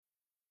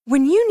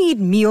When you need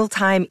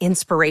mealtime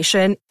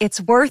inspiration,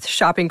 it's worth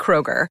shopping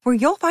Kroger, where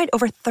you'll find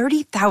over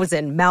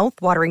 30,000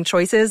 mouth-watering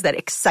choices that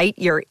excite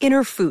your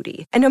inner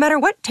foodie. And no matter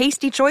what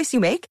tasty choice you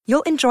make,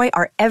 you'll enjoy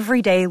our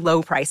everyday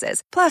low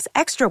prices, plus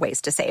extra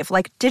ways to save,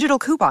 like digital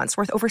coupons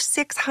worth over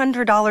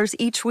 $600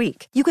 each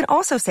week. You can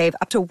also save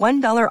up to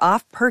 $1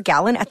 off per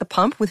gallon at the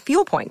pump with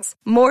fuel points.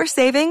 More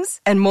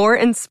savings and more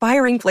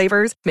inspiring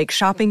flavors make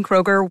shopping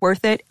Kroger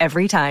worth it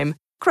every time.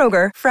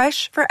 Kroger,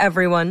 fresh for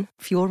everyone.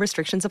 Fuel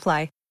restrictions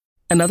apply.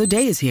 Another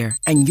day is here,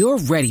 and you're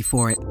ready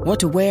for it. What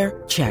to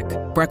wear? Check.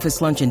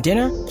 Breakfast, lunch, and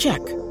dinner? Check.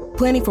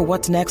 Planning for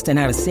what's next and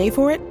how to save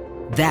for it?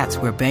 That's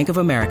where Bank of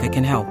America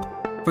can help.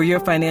 For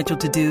your financial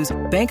to-dos,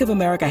 Bank of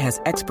America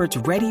has experts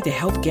ready to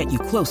help get you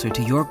closer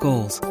to your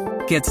goals.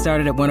 Get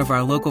started at one of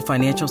our local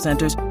financial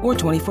centers or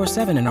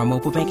 24/7 in our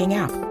mobile banking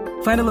app.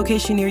 Find a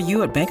location near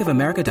you at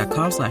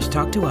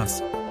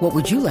bankofamerica.com/talktous. What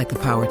would you like the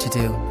power to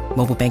do?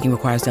 Mobile banking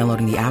requires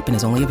downloading the app and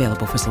is only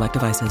available for select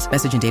devices.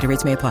 Message and data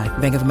rates may apply.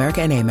 Bank of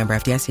America NA, member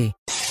FDIC.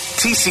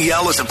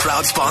 TCL is a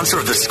proud sponsor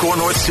of the Score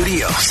North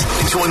Studios.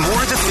 Enjoy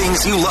more of the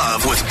things you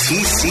love with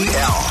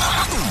TCL.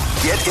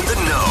 Get in the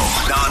know.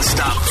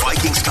 Non-stop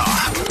Vikings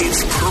talk.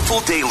 It's Purple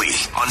Daily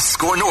on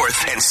Score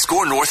North and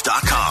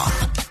ScoreNorth.com.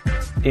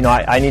 You know,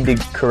 I need to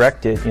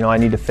correct it. You know, I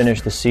need to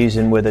finish the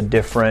season with a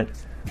different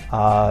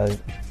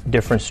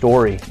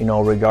story, you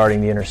know, regarding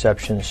the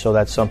interceptions. So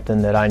that's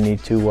something that I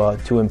need to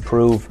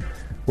improve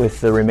with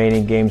the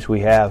remaining games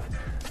we have.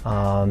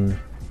 And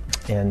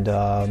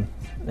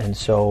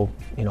so,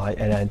 you know,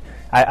 I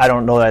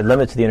don't know that I'd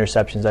limit to the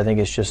interceptions. I think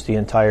it's just the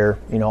entire,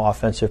 you know,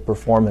 offensive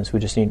performance. We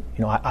just need,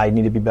 you know, I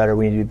need to be better.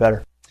 We need to be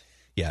better.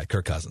 Yeah,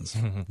 Kirk Cousins.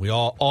 We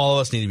all of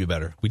us need to be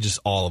better.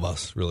 All of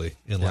us, really,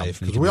 in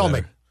life. Because we all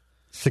make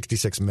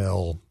 $66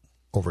 million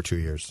over 2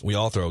 years. We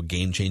all throw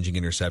game-changing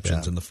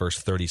interceptions in the first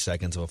 30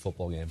 seconds of a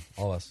football game.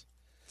 All of us.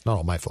 It's not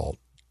all my fault.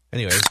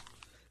 Anyways.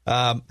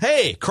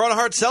 Hey, Corona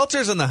Hard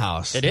Seltzer's in the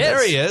house. It is.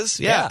 There he is.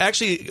 Yeah.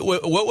 Actually,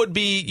 what would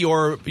be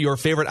your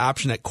favorite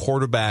option at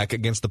quarterback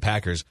against the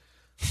Packers?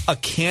 A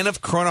can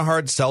of Corona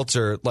Hard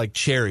Seltzer, like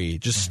cherry,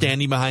 just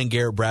standing behind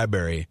Garrett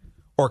Bradbury,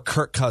 or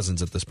Kirk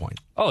Cousins at this point?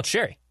 Oh,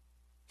 cherry.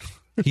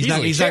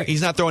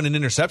 He's not throwing an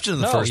interception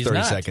in the first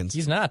 30 seconds.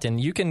 He's not. And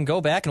you can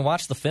go back and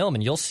watch the film,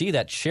 and you'll see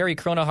that Cherry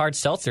Corona Hard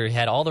Seltzer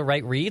had all the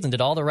right reads and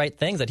did all the right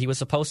things that he was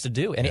supposed to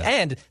do.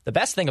 And the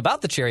best thing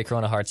about the Cherry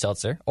Corona Hard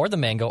Seltzer, or the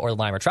mango, or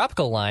lime, or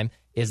tropical lime,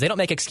 is they don't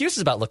make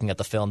excuses about looking at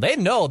the film. They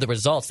know the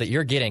results that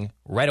you're getting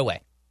right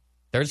away.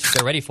 They're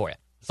ready for you.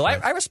 So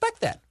I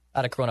respect that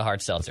out of Corona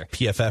Hard Seltzer.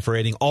 PFF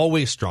rating,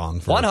 always strong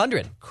for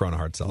 100. Corona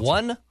Hard Seltzer.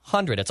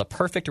 100. It's a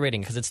perfect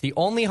rating because it's the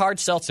only hard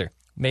seltzer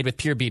made with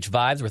pure beach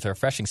vibes with a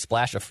refreshing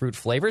splash of fruit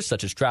flavors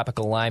such as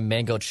tropical lime,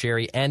 mango,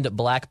 cherry, and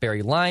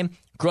blackberry lime.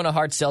 Corona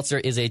Hard Seltzer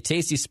is a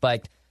tasty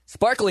spiked,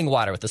 sparkling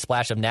water with a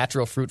splash of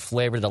natural fruit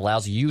flavor that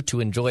allows you to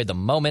enjoy the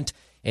moment.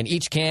 In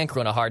each can,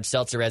 Corona Hard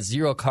Seltzer has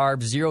 0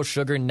 carbs, 0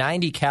 sugar,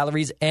 90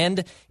 calories,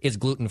 and is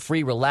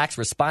gluten-free. Relax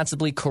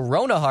responsibly.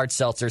 Corona Hard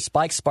Seltzer,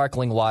 spiked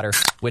sparkling water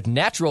with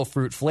natural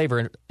fruit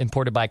flavor,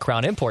 imported by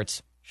Crown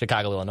Imports,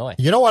 Chicago, Illinois.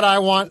 You know what I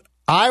want?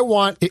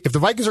 If the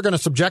Vikings are going to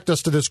subject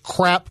us to this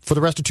crap for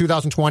the rest of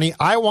 2020,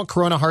 I want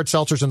Corona Hard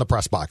Seltzers in the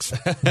press box.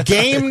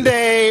 Game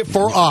day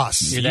for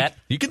us.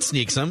 You can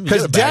sneak some.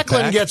 Because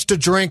Declan gets to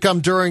drink them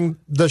during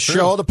the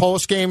show, the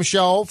post-game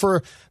show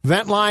for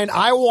Ventline.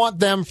 I want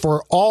them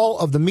for all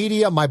of the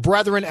media, my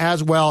brethren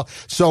as well,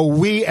 so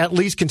we at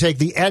least can take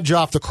the edge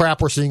off the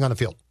crap we're seeing on the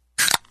field.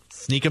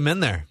 Sneak them in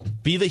there.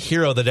 Be the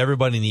hero that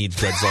everybody needs,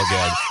 Jed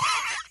Zolgad,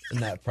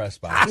 in that press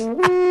box.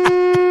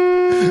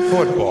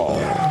 Football.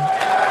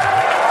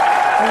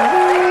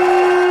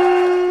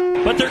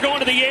 But they're going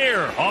to the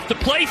air. Off the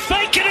play,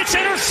 fake, and it's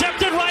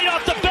intercepted right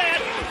off the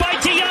bat by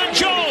Deion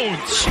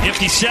Jones.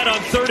 Empty set on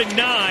 3rd and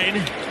 9.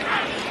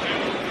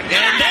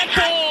 And that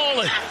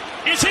ball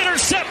is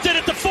intercepted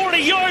at the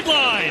 40-yard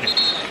line.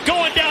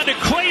 Going down to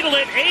cradle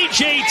it,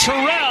 A.J.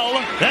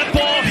 Terrell. That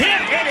ball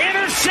hit and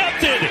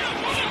intercepted.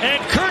 And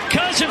Kirk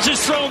Cousins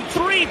has thrown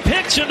 3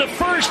 picks in the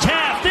first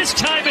half. This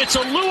time it's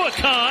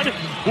Oluokun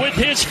with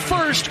his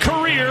first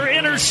career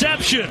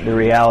interception. The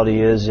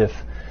reality is if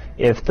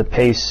the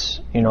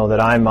pace, you know,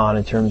 that I'm on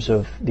in terms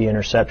of the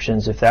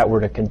interceptions, if that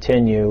were to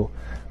continue,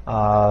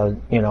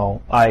 you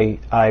know,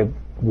 I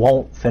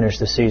won't finish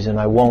the season.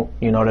 I won't,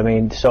 you know what I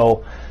mean?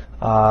 So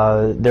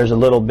there's a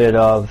little bit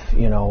of,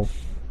 you know,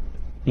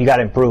 you got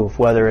to improve,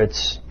 whether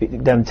it's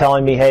them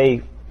telling me,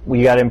 hey,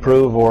 we got to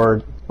improve,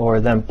 or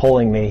them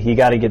pulling me. You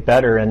got to get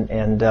better,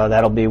 and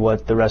that'll be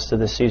what the rest of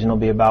the season will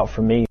be about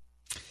for me.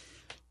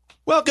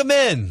 Welcome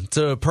in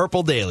to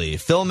Purple Daily.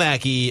 Phil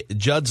Mackey,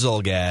 Judd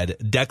Zolgad,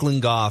 Declan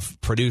Goff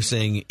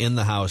producing in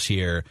the house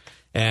here.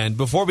 And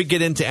before we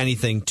get into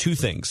anything, 2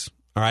 things.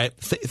 All right.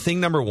 Thing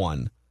number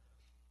 1,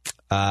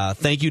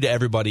 thank you to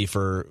everybody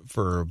for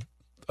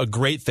a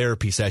great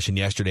therapy session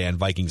yesterday on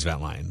Vikings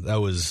Ventline. That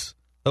was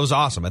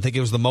awesome. I think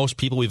it was the most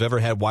people we've ever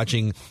had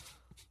watching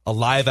a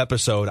live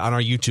episode on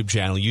our YouTube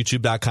channel,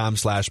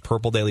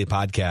 youtube.com/Purple Daily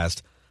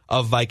Podcast,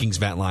 of Vikings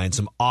Vent Line.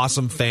 Some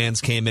awesome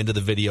fans came into the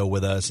video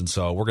with us, and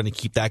so we're going to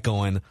keep that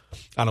going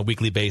on a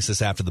weekly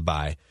basis after the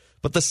bye.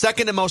 But the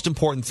second and most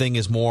important thing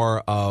is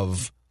more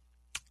of,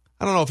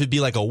 I don't know if it'd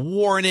be like a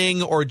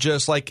warning or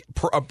just like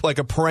a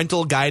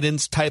parental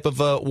guidance type of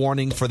a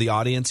warning for the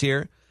audience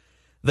here.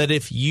 That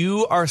if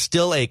you are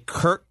still a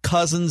Kirk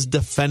Cousins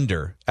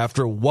defender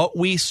after what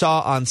we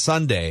saw on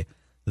Sunday,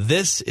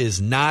 this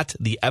is not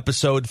the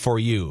episode for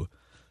you.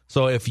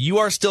 So if you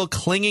are still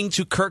clinging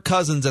to Kirk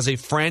Cousins as a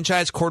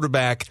franchise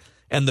quarterback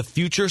and the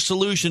future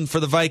solution for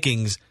the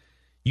Vikings,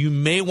 you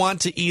may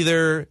want to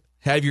either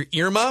have your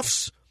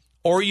earmuffs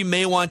or you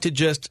may want to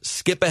just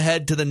skip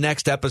ahead to the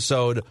next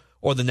episode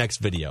or the next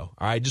video.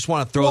 All right, just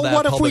want to throw that.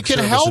 What if we can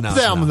help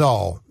them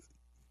though?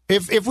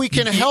 If we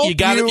can help you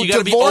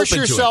divorce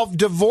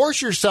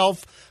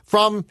yourself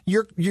from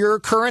your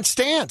current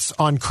stance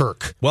on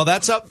Kirk. Well,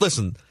 that's up.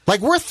 Listen, like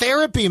we're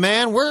therapy,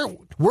 man.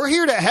 We're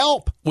here to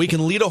help. We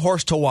can lead a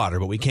horse to water,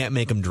 but we can't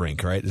make him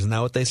drink, right? Isn't that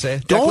what they say?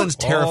 Declan's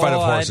terrified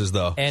of horses,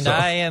 though. And so.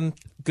 I am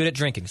good at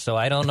drinking, so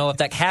I don't know if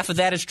that half of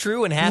that is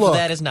true and half of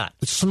that is not.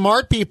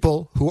 Smart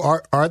people who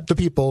are the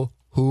people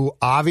who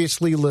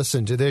obviously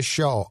listen to this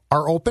show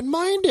are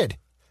open-minded.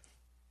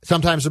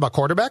 Sometimes about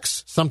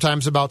quarterbacks,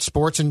 sometimes about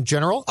sports in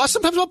general,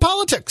 sometimes about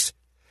politics.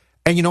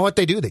 And you know what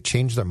they do? They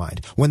change their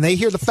mind. When they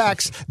hear the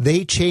facts,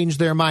 they change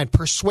their mind.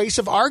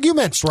 Persuasive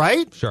arguments,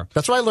 right? Sure.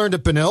 That's what I learned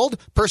at Benilde.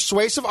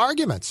 Persuasive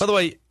arguments. By the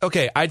way,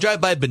 okay, I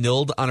drive by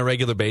Benilde on a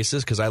regular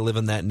basis because I live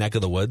in that neck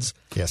of the woods.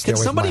 Yes. Can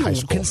somebody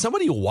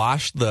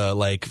wash the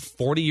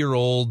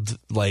 40-year-old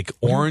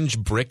orange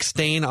brick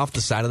stain off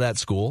the side of that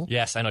school?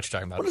 Yes, I know what you're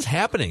talking about. What is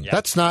happening? Yeah.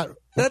 That's not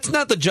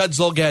the Judd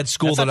Zulgad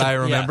school that I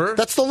remember. Yeah.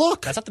 That's the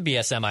look. That's not the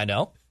BSM I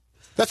know.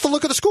 That's the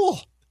look of the school.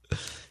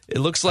 It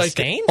looks like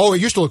stain? Oh,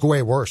 it used to look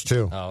way worse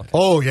too. Oh, okay.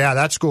 Oh yeah,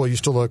 that school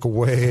used to look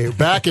way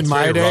back in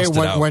my day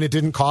when it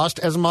didn't cost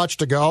as much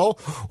to go.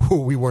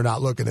 We were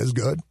not looking as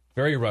good.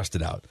 Very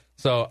rusted out.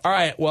 So, all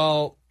right,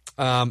 well,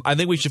 I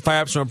think we should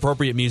fire up some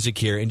appropriate music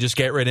here and just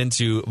get right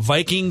into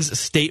Vikings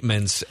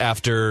statements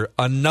after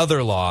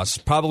another loss,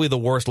 probably the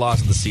worst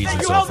loss of the season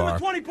so far. You held them to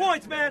 20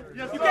 points, man.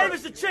 You gave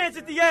us a chance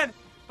at the end,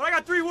 but I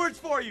got 3 words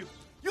for you.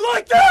 You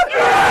like that?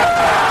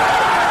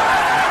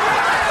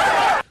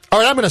 All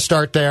right, I'm going to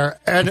start there.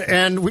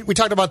 And we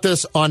talked about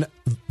this on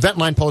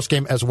Ventline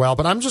postgame as well,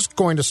 but I'm just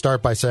going to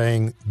start by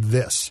saying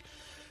this.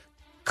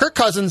 Kirk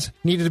Cousins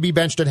needed to be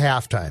benched at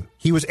halftime.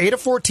 He was 8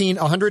 of 14,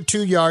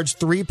 102 yards,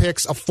 3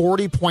 picks, a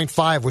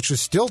 40.5, which was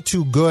still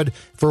too good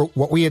for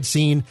what we had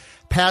seen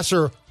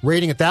passer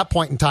rating at that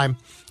point in time.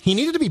 He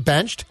needed to be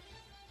benched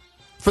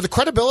for the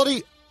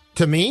credibility,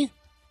 to me,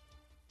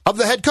 of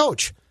the head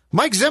coach,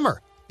 Mike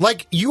Zimmer.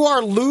 Like, you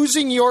are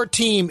losing your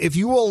team if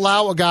you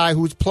allow a guy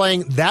who's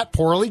playing that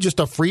poorly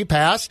just a free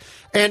pass.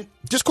 And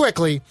just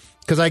quickly,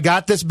 because I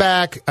got this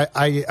back,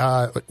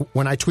 I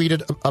when I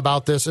tweeted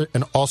about this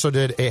and also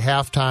did a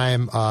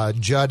halftime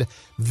Judd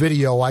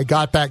video, I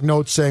got back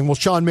notes saying, well,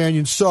 Sean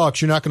Mannion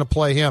sucks. You're not going to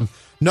play him.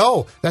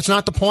 No, that's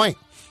not the point.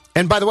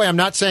 And by the way, I'm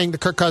not saying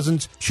that Kirk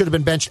Cousins should have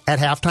been benched at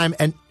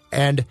halftime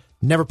and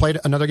never played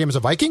another game as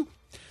a Viking.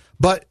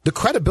 But the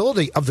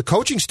credibility of the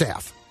coaching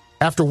staff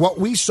after what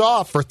we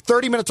saw for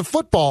 30 minutes of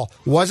football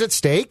was at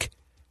stake.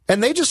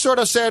 And they just sort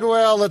of said,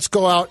 well, let's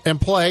go out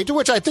and play, to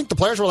which I think the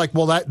players were like,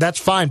 well, that's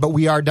fine, but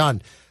we are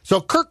done.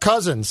 So Kirk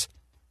Cousins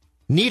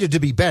needed to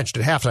be benched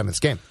at halftime of this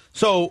game.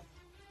 So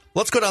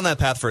let's go down that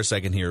path for a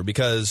second here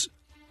because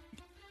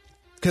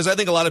I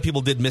think a lot of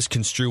people did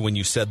misconstrue when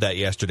you said that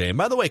yesterday. And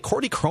by the way,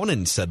 Cordy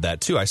Cronin said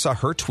that too. I saw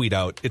her tweet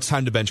out, it's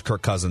time to bench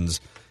Kirk Cousins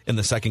in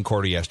the second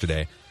quarter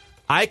yesterday.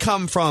 I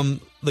come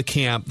from the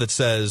camp that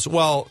says,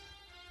 well,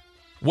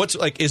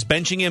 is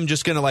benching him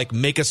just going to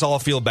make us all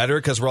feel better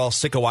because we're all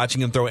sick of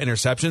watching him throw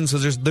interceptions? So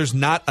there's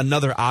not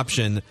another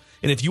option.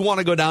 And if you want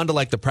to go down to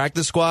the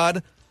practice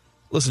squad,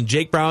 listen,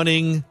 Jake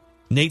Browning,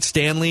 Nate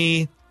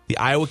Stanley, the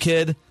Iowa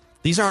kid,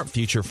 these aren't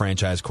future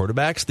franchise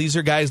quarterbacks. These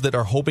are guys that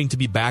are hoping to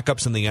be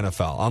backups in the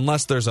NFL,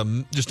 unless there's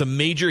just a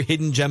major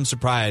hidden gem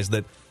surprise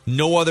that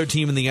no other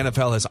team in the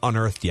NFL has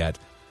unearthed yet.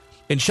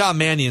 And Sean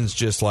Mannion's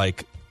just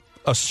like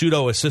a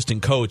pseudo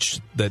assistant coach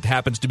that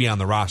happens to be on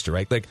the roster,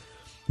 right?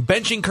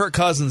 Benching Kirk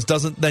Cousins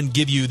doesn't then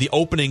give you the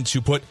opening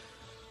to put,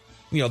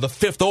 the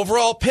 5th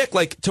overall pick,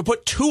 to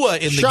put Tua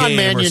in the Sean game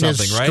Mannion or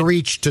something, is right?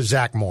 screech to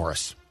Zach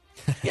Morris.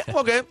 Yeah,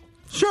 okay,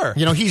 sure.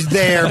 He's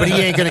there, but he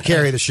ain't going to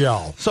carry the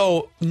show.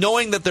 So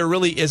knowing that there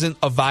really isn't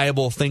a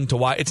viable thing to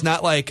watch, it's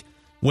not like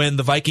when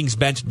the Vikings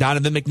benched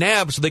Donovan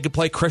McNabb so they could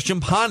play Christian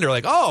Ponder.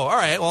 Like, oh, all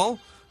right, well,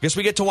 guess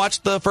we get to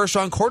watch the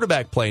first-round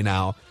quarterback play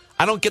now.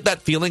 I don't get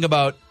that feeling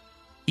about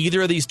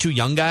either of these two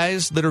young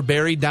guys that are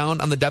buried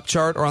down on the depth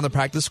chart or on the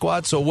practice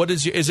squad. So what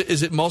is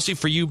it mostly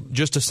for you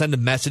just to send a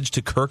message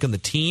to Kirk and the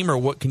team, or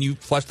what? Can you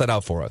flesh that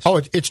out for us?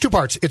 Oh, it's 2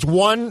 parts. It's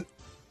one,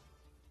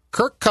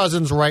 Kirk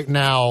Cousins right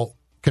now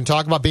can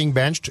talk about being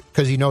benched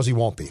because he knows he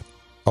won't be.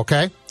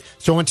 Okay?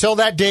 So until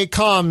that day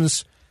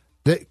comes,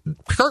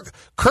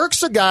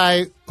 Kirk's a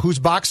guy whose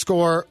box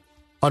score,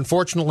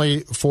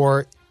 unfortunately,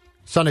 for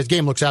Sunday's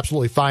game looks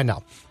absolutely fine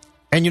now.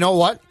 And you know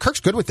what? Kirk's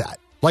good with that.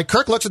 Like,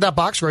 Kirk looks at that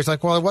box score, he's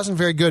like, well, it wasn't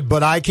very good,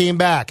 but I came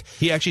back.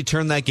 He actually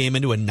turned that game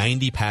into a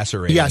 90 passer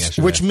rating. Yes,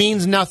 yesterday. which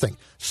means nothing.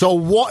 So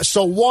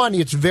one,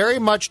 it's very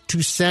much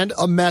to send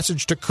a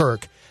message to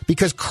Kirk,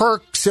 because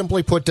Kirk,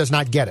 simply put, does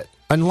not get it.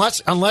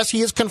 Unless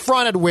he is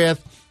confronted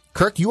with,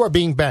 Kirk, you are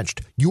being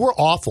benched. You are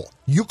awful.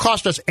 You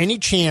cost us any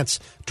chance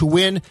to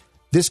win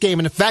this game.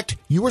 And in fact,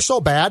 you were so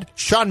bad,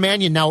 Sean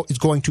Mannion now is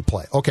going to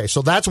play. Okay,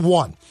 so that's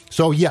one.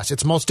 So yes,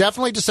 it's most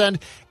definitely to send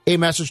a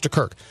message to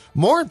Kirk.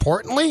 More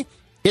importantly,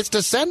 it's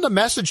to send a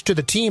message to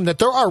the team that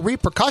there are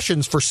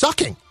repercussions for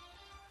sucking.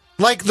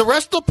 Like the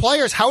rest of the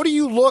players, how do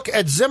you look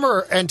at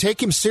Zimmer and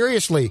take him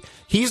seriously?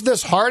 He's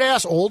this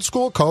hard-ass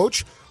old-school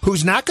coach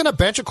who's not going to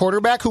bench a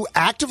quarterback who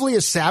actively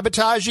is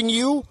sabotaging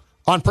you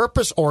on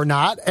purpose or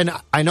not. And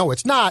I know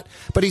it's not,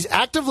 but he's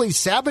actively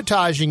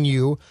sabotaging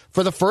you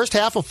for the first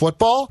half of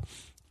football.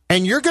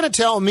 And you're going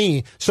to tell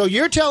me, so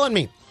you're telling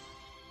me,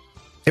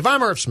 if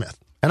I'm Irv Smith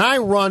and I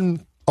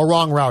run a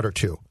wrong route or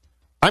two,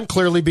 I'm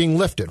clearly being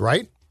lifted,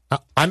 right?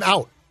 I'm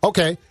out.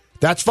 Okay,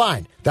 that's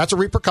fine. That's a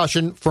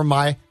repercussion for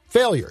my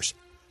failures.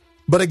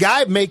 But a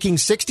guy making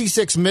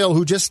 $66 million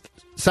who just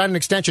signed an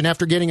extension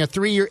after getting a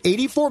 3-year,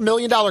 $84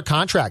 million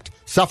contract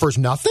suffers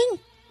nothing?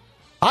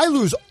 I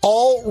lose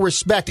all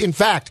respect. In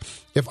fact,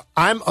 if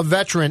I'm a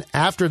veteran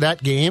after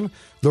that game,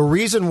 the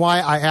reason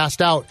why I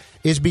asked out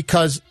is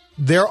because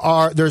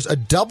there's a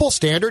double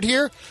standard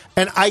here,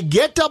 and I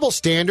get double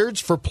standards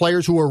for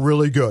players who are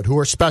really good, who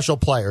are special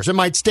players. It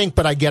might stink,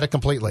 but I get it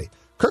completely.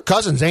 Kirk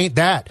Cousins ain't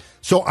that.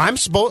 So I'm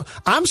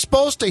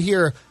supposed to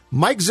hear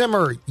Mike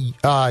Zimmer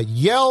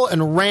yell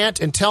and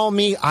rant and tell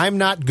me I'm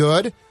not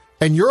good,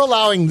 and you're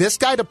allowing this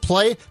guy to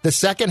play the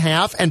second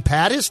half and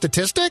pad his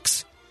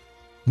statistics?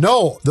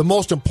 No, the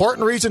most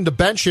important reason to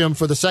bench him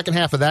for the second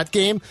half of that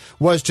game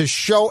was to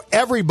show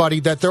everybody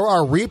that there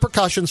are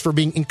repercussions for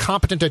being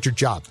incompetent at your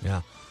job.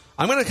 Yeah.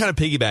 I'm going to kind of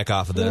piggyback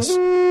off of this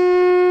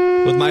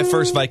with my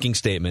first Viking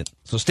statement.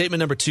 So statement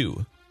number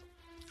 2.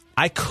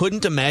 I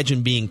couldn't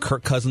imagine being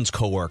Kirk Cousins'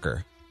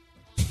 coworker.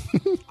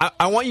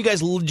 I want you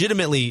guys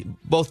legitimately,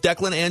 both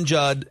Declan and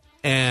Judd,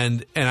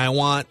 and I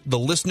want the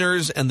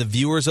listeners and the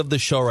viewers of the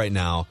show right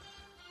now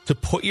to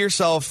put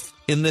yourself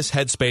in this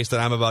headspace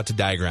that I'm about to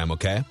diagram,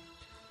 okay?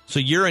 So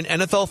you're an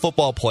NFL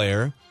football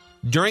player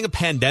during a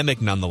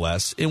pandemic,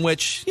 nonetheless, in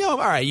which, all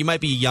right, you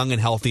might be young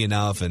and healthy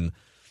enough and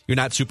you're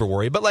not super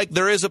worried, but like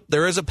there is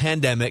a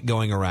pandemic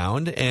going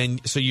around,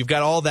 and so you've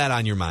got all that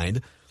on your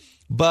mind.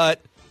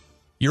 But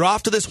you're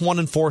off to this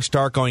 1-4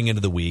 start going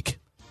into the week.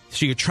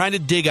 So you're trying to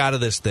dig out of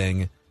this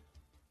thing.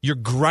 You're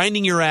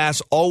grinding your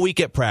ass all week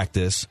at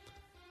practice.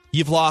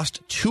 You've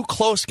lost 2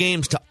 close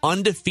games to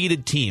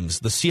undefeated teams,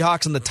 the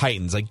Seahawks and the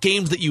Titans, like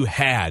games that you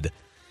had,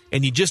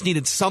 and you just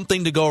needed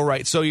something to go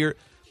right. So you're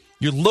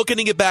looking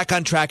to get back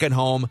on track at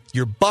home.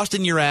 You're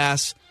busting your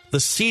ass.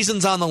 The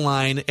season's on the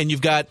line, and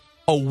you've got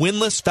a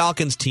winless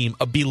Falcons team,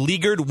 a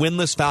beleaguered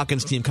winless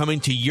Falcons team coming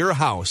to your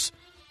house,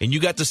 and you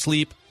got to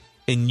sleep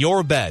in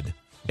your bed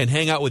and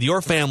hang out with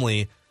your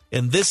family,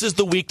 and this is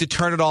the week to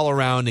turn it all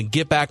around and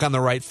get back on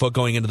the right foot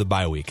going into the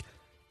bye week.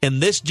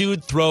 And this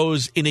dude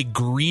throws an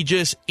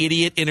egregious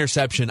idiot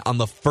interception on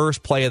the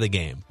first play of the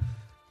game.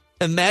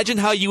 Imagine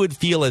how you would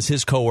feel as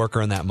his coworker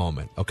in that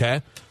moment,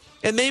 okay?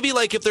 And maybe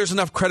like if there's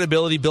enough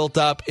credibility built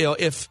up,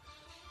 if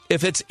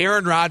it's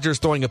Aaron Rodgers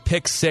throwing a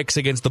pick 6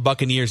 against the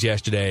Buccaneers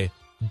yesterday,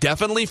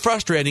 definitely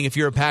frustrating if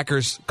you're a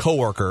Packers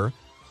coworker,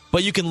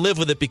 but you can live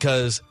with it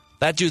because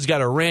that dude's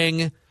got a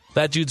ring,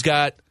 that dude's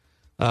got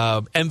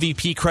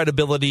MVP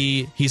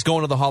credibility, he's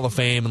going to the Hall of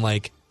Fame, and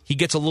like he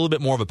gets a little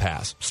bit more of a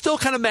pass. Still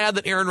kind of mad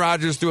that Aaron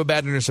Rodgers threw a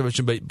bad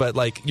interception, but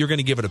like you're going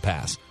to give it a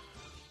pass.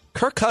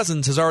 Kirk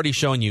Cousins has already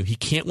shown you he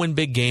can't win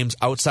big games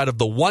outside of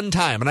the one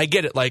time, and I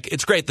get it. Like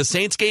it's great. The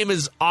Saints game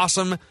is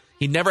awesome.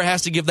 He never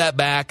has to give that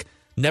back.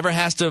 Never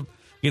has to,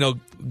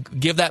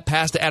 give that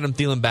pass to Adam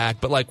Thielen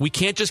back. But like we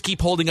can't just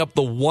keep holding up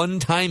the one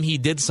time he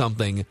did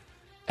something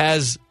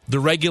as the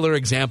regular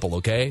example.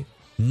 Okay,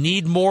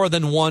 need more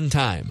than one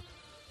time.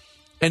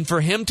 And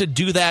for him to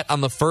do that on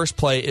the first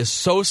play is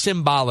so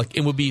symbolic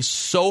and would be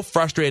so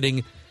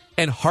frustrating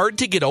and hard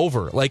to get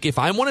over. Like, if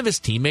I'm one of his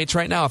teammates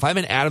right now, if I'm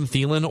an Adam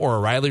Thielen or a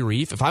Riley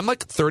Reif, if I'm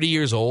like 30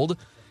 years old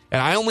and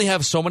I only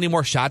have so many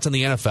more shots in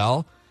the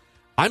NFL,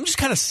 I'm just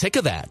kind of sick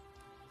of that.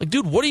 Like,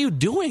 dude, what are you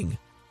doing?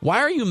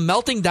 Why are you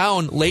melting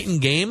down late in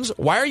games?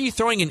 Why are you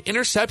throwing an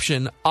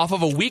interception off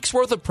of a week's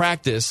worth of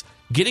practice,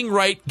 getting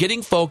right,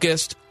 getting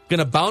focused, going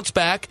to bounce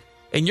back,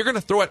 and you're going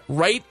to throw it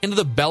right into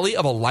the belly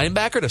of a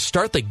linebacker to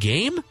start the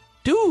game?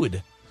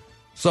 Dude.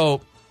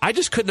 So I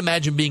just couldn't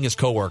imagine being his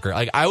coworker.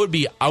 Like, I would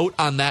be out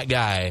on that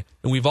guy,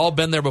 and we've all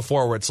been there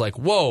before where it's like,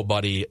 whoa,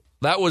 buddy,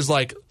 that was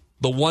like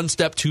the one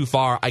step too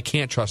far. I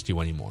can't trust you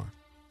anymore.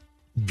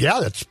 Yeah,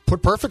 that's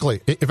put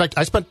perfectly. In fact,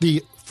 I spent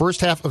the first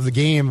half of the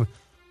game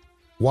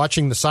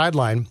watching the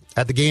sideline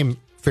at the game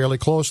fairly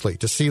closely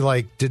to see,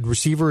 like, did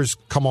receivers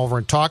come over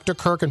and talk to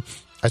Kirk? And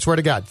I swear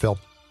to God, Phil,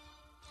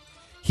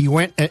 he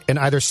went and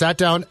either sat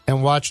down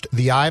and watched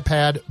the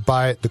iPad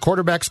by the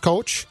quarterback's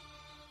coach,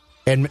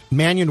 and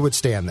Mannion would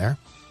stand there.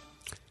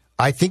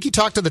 I think he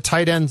talked to the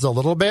tight ends a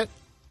little bit,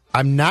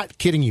 I'm not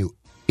kidding you.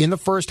 In the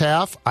first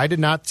half, I did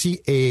not see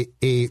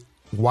a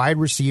wide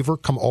receiver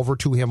come over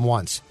to him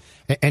once.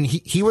 And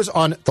he was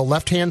on the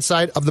left-hand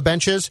side of the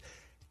benches.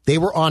 They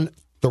were on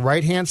the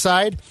right-hand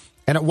side.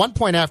 And at one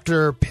point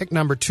after pick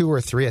number 2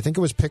 or 3, I think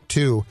it was pick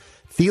 2,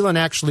 Thielen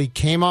actually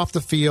came off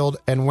the field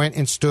and went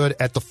and stood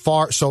at the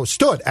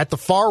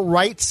far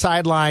right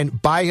sideline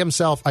by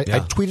himself. I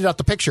tweeted out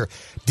the picture,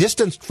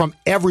 distanced from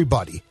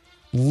everybody,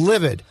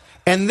 livid.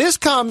 And this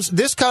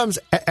comes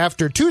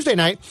after Tuesday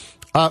night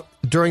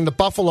during the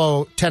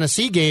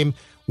Buffalo-Tennessee game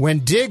when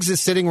Diggs is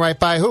sitting right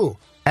by who?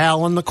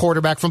 Allen, the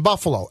quarterback from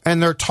Buffalo.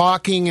 And they're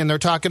talking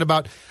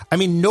about,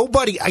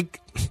 nobody,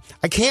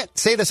 I can't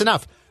say this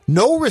enough.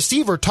 No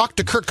receiver talked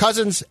to Kirk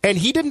Cousins, and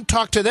he didn't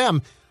talk to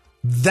them.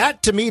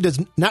 That, to me, does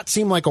not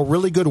seem like a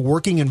really good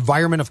working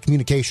environment of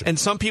communication. And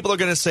some people are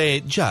going to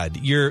say, Judd,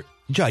 you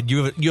have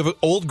an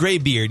old gray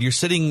beard. You're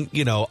sitting,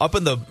 up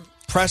in the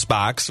press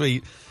box.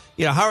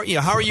 How are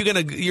you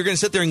going to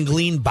sit there and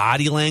glean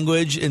body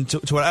language? And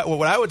to what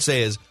I would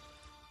say is,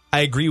 I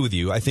agree with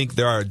you. I think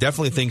there are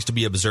definitely things to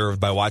be observed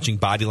by watching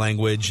body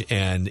language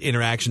and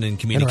interaction and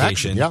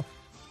communication. Yeah.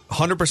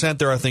 100%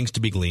 there are things to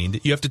be gleaned.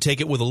 You have to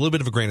take it with a little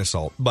bit of a grain of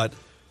salt. But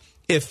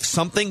if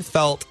something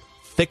felt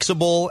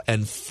fixable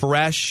and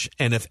fresh,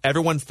 and if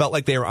everyone felt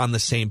like they were on the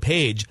same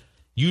page,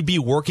 you'd be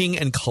working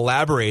and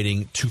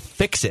collaborating to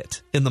fix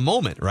it in the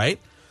moment, right?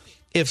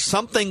 If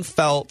something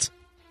felt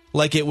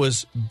like it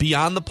was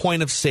beyond the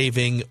point of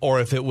saving,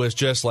 or if it was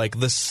just like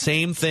the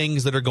same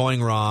things that are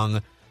going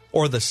wrong,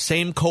 or the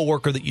same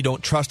coworker that you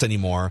don't trust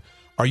anymore,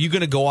 are you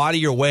going to go out of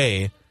your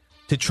way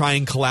to try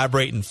and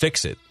collaborate and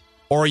fix it?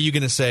 Or are you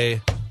going to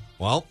say,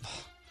 well,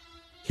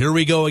 here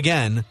we go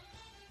again,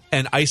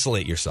 and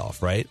isolate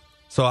yourself, right?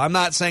 So I'm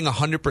not saying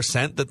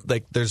 100% that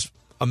like there's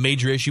a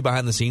major issue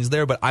behind the scenes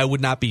there, but I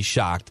would not be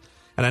shocked.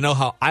 And I know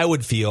how I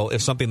would feel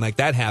if something like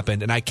that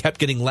happened and I kept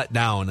getting let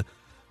down,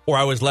 or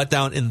I was let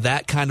down in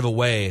that kind of a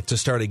way to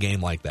start a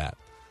game like that.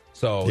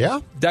 So,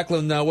 yeah.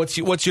 Declan,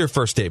 what's your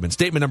first statement?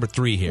 Statement number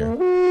 3 here.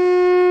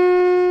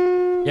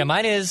 Yeah,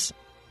 mine is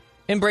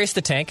embrace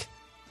the tank.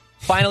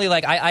 Finally,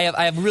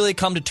 I have really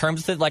come to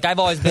terms with it. Like, I've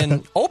always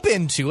been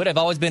open to it. I've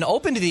always been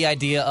open to the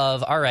idea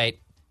of, all right,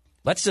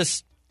 let's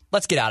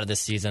get out of this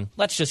season.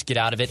 Let's just get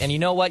out of it. And you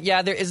know what?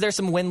 Yeah, is there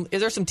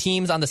some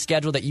teams on the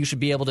schedule that you should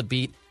be able to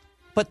beat?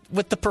 But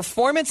with the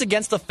performance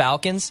against the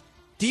Falcons,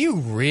 do you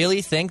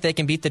really think they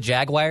can beat the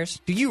Jaguars?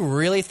 Do you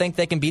really think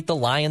they can beat the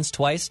Lions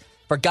twice?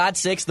 For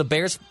God's sakes, the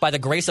Bears, by the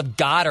grace of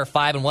God, are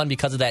 5-1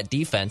 because of that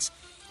defense.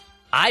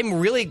 I'm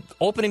really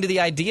opening to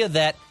the idea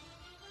that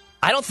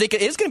I don't think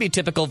it is going to be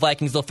typical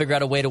Vikings. They'll figure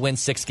out a way to win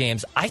 6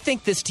 games. I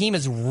think this team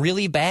is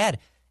really bad.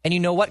 And you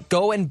know what?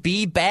 Go and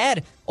be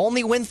bad.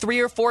 Only win 3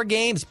 or 4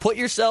 games. Put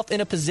yourself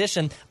in a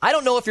position. I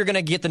don't know if you're going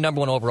to get the number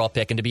 1 overall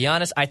pick. And to be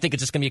honest, I think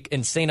it's just going to be an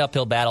insane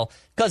uphill battle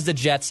because the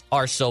Jets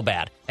are so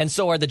bad. And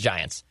so are the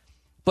Giants.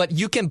 But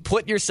you can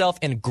put yourself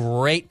in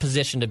great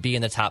position to be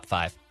in the top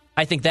 5.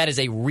 I think that is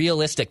a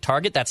realistic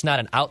target. That's not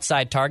an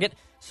outside target.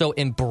 So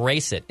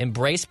embrace it.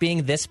 Embrace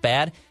being this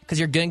bad because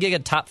you're going to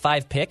get a top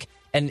 5 pick.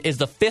 And is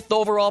the 5th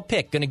overall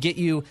pick going to get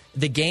you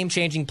the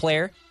game-changing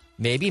player?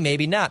 Maybe,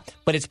 maybe not.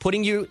 But it's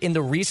putting you in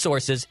the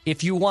resources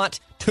if you want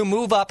to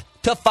move up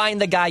to find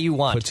the guy you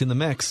want. Puts you in the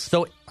mix.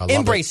 So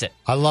embrace it.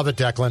 I love it,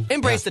 Declan.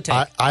 Embrace the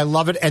tank. I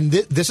love it. And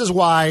this is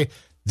why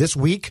this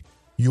week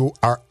you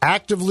are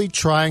actively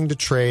trying to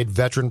trade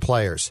veteran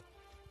players.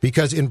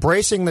 Because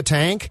embracing the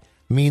tank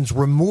means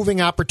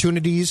removing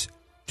opportunities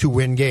to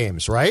win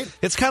games, right?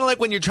 It's kind of like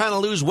when you're trying to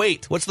lose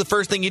weight. What's the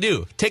first thing you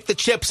do? Take the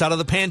chips out of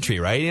the pantry,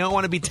 right? You don't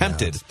want to be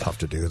tempted. Yeah, it's tough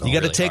to do, though. You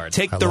got to really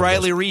take the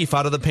Riley Reef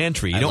out of the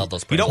pantry. You don't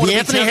want to be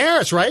Anthony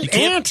Harris, right?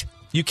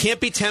 You can't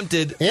be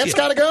tempted. Ant's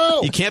got to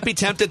go. You can't be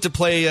tempted to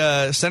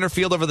play center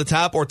field over the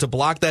top or to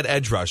block that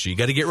edge rusher. You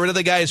got to get rid of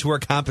the guys who are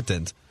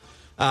competent.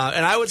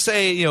 And I would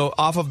say,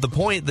 off of the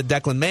point that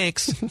Declan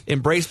makes,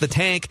 embrace the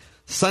tank.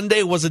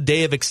 Sunday was a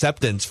day of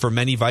acceptance for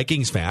many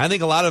Vikings fans. I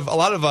think a lot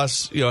of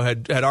us,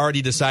 had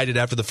already decided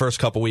after the first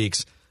couple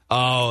weeks,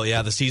 oh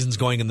yeah, the season's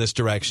going in this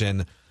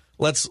direction.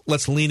 Let's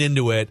lean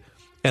into it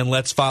and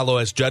let's follow,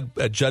 as Judd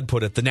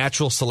put it, the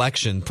natural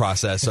selection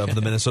process of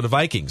the Minnesota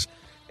Vikings.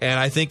 And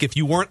I think if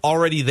you weren't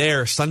already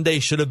there, Sunday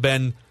should have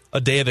been a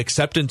day of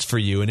acceptance for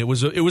you, and it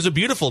was a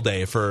beautiful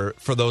day for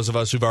those of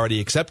us who've already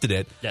accepted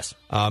it. Yes.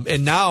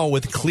 And now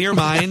with clear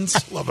minds,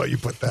 I love how you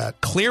put that.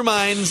 Clear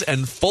minds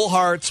and full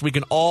hearts, we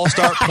can all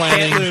start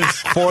planning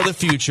for the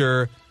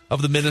future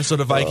of the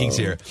Minnesota Vikings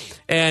here.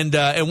 And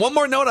one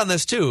more note on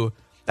this too.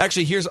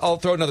 Actually, I'll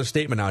throw another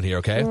statement out here.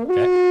 Okay.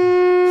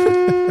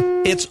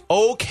 It's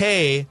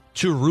okay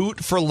to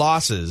root for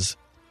losses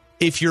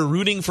if you're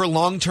rooting for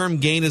long-term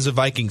gain as a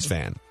Vikings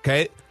fan.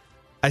 Okay.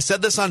 I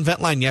said this on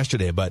Ventline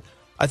yesterday, but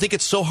I think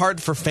it's so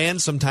hard for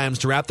fans sometimes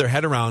to wrap their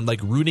head around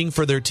like rooting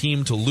for their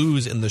team to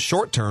lose in the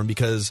short term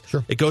because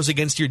it goes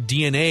against your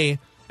DNA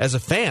as a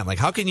fan. Like,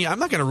 how can you? I'm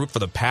not going to root for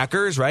the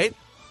Packers, right?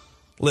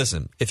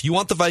 Listen, if you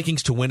want the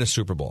Vikings to win a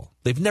Super Bowl,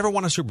 they've never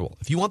won a Super Bowl.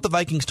 If you want the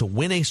Vikings to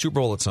win a Super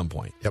Bowl at some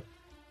point,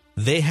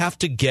 they have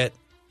to get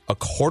a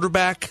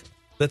quarterback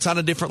that's on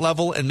a different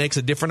level and makes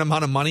a different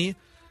amount of money.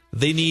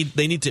 They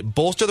need to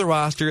bolster the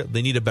roster.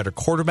 They need a better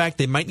quarterback.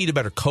 They might need a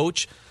better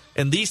coach.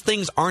 And these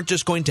things aren't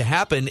just going to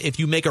happen if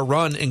you make a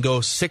run and go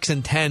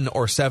 6-10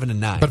 or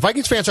 7-9. But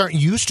Vikings fans aren't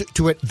used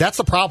to it. That's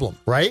the problem,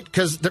 right?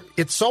 Because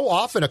it's so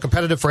often a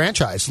competitive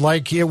franchise.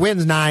 Like you win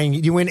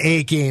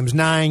 8 games,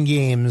 9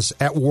 games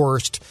at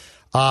worst.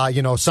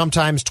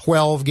 Sometimes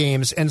 12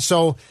 games. And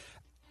so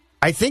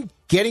I think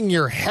getting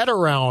your head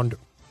around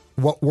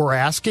what we're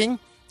asking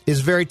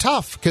is very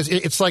tough because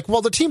it's like,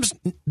 well, the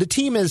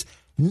team is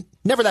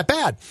never that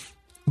bad,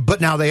 but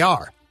now they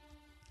are.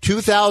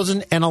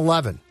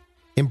 2011.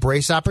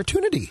 Embrace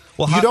opportunity.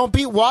 Well, you don't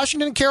beat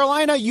Washington and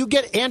Carolina, you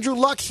get Andrew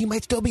Luck. He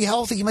might still be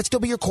healthy. He might still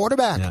be your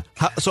quarterback.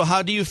 Yeah.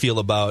 How do you feel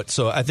about...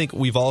 So I think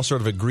we've all sort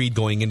of agreed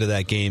going into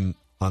that game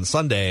on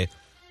Sunday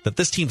that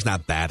this team's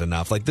not bad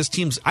enough. Like this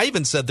team's... I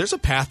even said there's a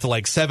path to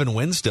like 7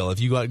 wins still.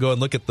 If you go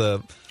and look at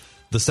the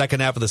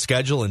second half of the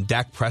schedule and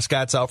Dak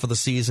Prescott's out for the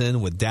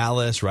season with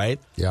Dallas, right?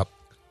 Yep.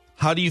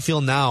 How do you feel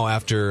now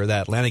after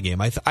that Atlanta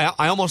game? I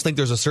almost think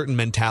there's a certain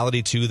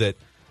mentality, too, that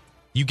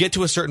you get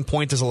to a certain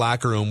point as a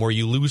locker room where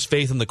you lose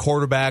faith in the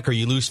quarterback or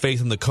you lose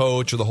faith in the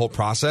coach or the whole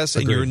process,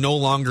 and you're no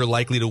longer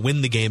likely to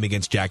win the game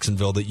against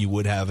Jacksonville that you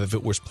would have if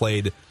it was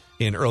played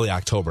in early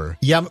October.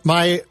 Yeah,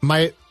 my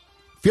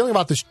feeling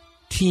about this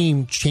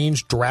team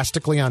changed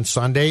drastically on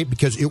Sunday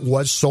because it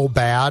was so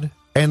bad,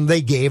 and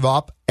they gave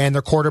up, and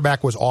their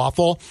quarterback was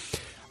awful.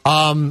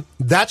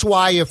 That's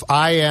why if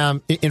I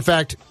am... In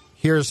fact,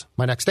 here's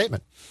my next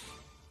statement.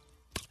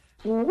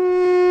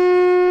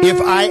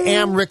 If I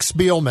am Rick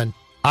Spielman,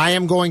 I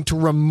am going to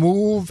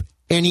remove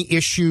any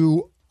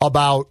issue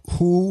about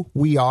who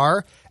we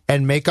are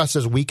and make us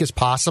as weak as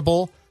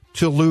possible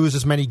to lose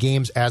as many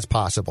games as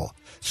possible.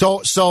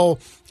 So,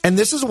 and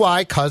this is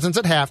why Cousins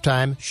at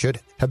halftime should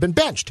have been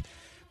benched,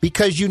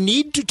 because you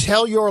need to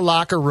tell your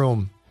locker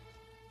room,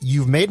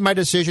 you've made my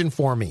decision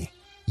for me.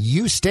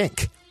 You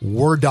stink.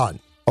 We're done.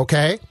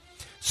 Okay?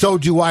 So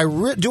do I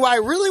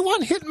really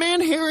want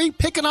Hitman Harry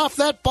picking off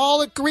that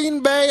ball at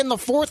Green Bay in the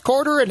fourth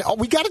quarter and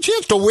we got a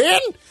chance to win?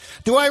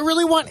 Do I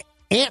really want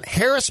Ant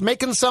Harris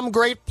making some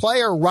great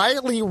play or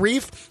Riley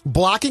Reif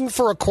blocking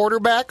for a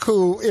quarterback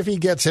who, if he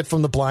gets hit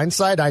from the blind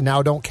side, I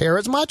now don't care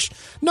as much?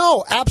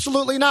 No,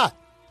 absolutely not.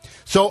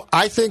 So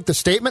I think the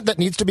statement that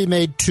needs to be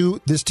made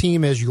to this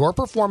team is your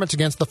performance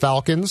against the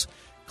Falcons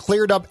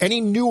cleared up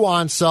any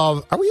nuance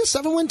of, are we a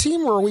 7-win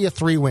team or are we a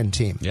 3-win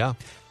team? Yeah.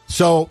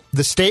 So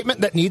the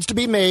statement that needs to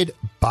be made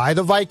by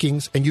the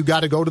Vikings, and you got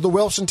to go to the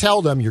Wilfs and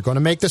tell them you're going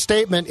to make the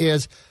statement,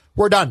 is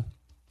we're done.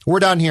 We're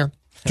done here.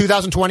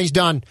 2020's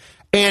done.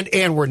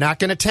 And we're not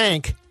going to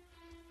tank.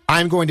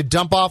 I'm going to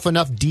dump off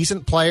enough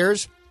decent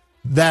players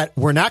that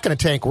we're not going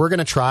to tank. We're going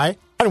to try,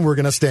 and we're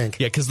going to stink.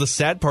 Yeah, because the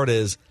sad part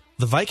is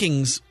the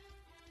Vikings,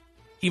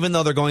 even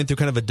though they're going through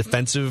kind of a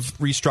defensive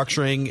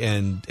restructuring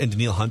and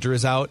Daniil Hunter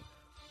is out,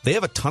 they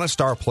have a ton of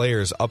star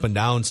players up and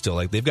down still.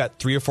 Like they've got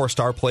 3 or 4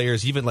 star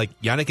players. Even like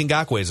Yannick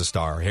Ngakoue is a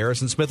star.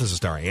 Harrison Smith is a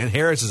star. Ant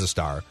Harris is a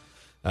star.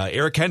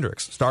 Eric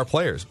Kendricks, star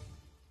players.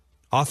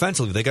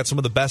 Offensively, they got some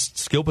of the best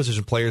skill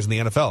position players in the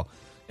NFL.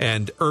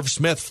 And Irv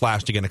Smith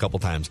flashed again a couple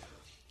times.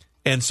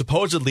 And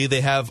supposedly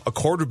they have a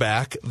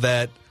quarterback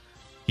that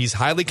he's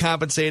highly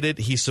compensated.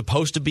 He's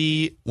supposed to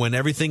be, when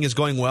everything is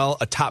going well,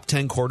 a top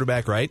 10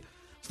 quarterback, right?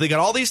 So they got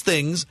all these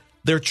things.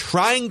 They're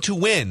trying to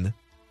win.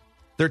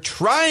 They're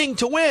trying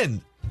to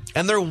win.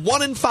 And they're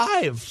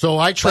 1-5. So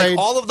I trade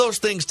all of those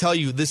things. Tell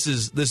you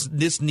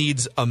this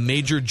needs a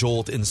major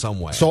jolt in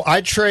some way. So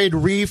I trade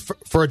Reif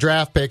for a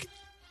draft pick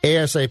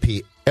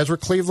ASAP. Ezra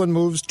Cleveland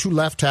moves to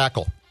left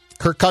tackle.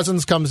 Kirk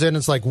Cousins comes in and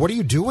it's like, what are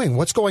you doing?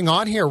 What's going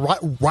on here?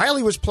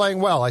 Riley was playing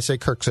well. I say,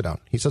 Kirk, sit down.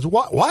 He says,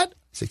 what? I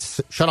say,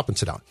 shut up and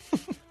sit down.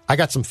 I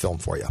got some film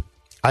for you.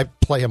 I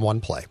play him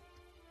one play.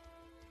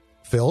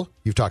 Phil,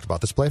 you've talked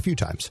about this play a few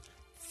times.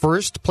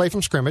 First play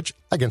from scrimmage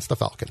against the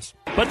Falcons.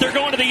 But they're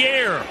going to the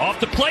air. Off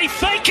the play,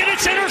 fake, and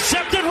it's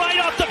intercepted right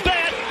off the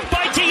bat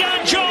by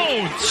Deion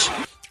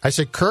Jones. I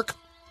say, Kirk,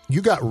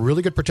 you got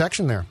really good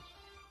protection there.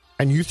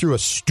 And you threw a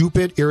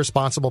stupid,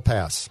 irresponsible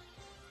pass.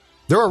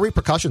 There are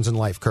repercussions in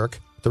life, Kirk.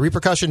 The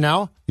repercussion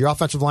now, your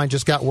offensive line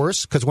just got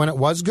worse because when it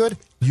was good,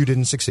 you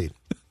didn't succeed.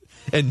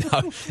 And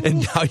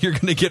now you're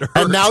going to get hurt.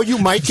 And now you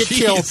might get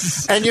killed.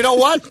 And you know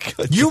what?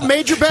 You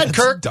made your bed,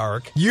 Kirk.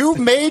 Dark. You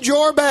made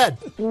your bed.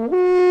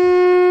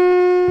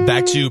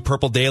 Back to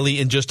Purple Daily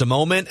in just a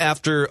moment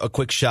after a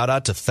quick shout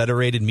out to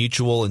Federated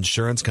Mutual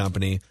Insurance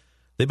Company.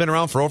 They've been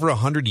around for over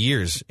 100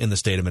 years in the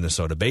state of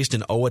Minnesota, based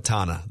in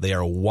Owatonna. They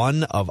are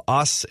one of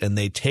us, and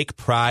they take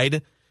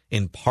pride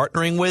in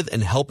partnering with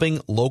and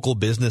helping local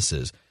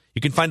businesses.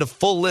 You can find a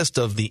full list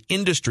of the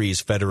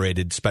industries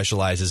Federated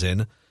specializes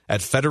in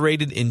at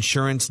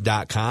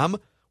federatedinsurance.com,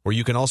 where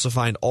you can also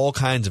find all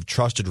kinds of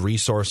trusted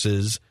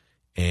resources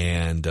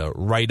and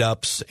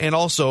write-ups and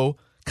also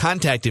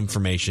contact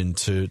information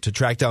to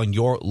track down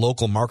your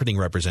local marketing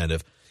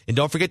representative. And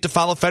don't forget to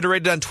follow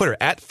Federated on Twitter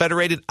at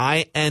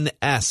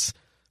FederatedINS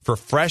for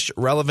fresh,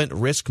 relevant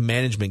risk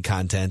management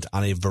content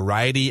on a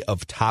variety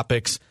of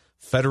topics.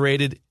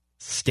 Federated,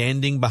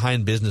 standing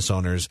behind business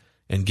owners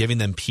and giving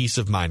them peace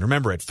of mind.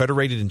 Remember, at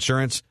Federated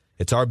Insurance,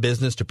 it's our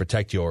business to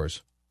protect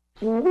yours.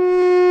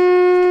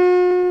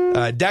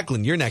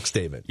 Declan, your next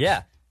statement.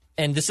 Yeah.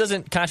 And this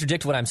doesn't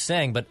contradict what I'm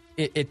saying, but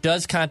it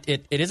does.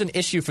 It is an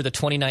issue for the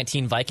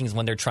 2019 Vikings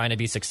when they're trying to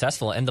be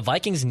successful. And the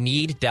Vikings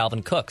need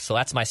Dalvin Cook. So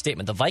that's my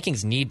statement. The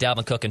Vikings need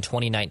Dalvin Cook in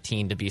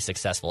 2019 to be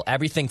successful.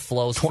 Everything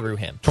flows through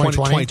him.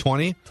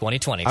 2020?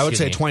 2020. I would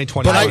say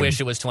 2020. But I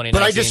wish it was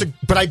 2019.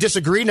 But I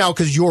disagree now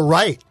because you're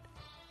right.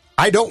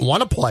 I don't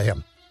want to play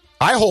him.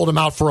 I hold him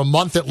out for a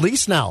month at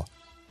least now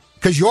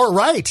because you're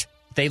right.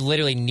 They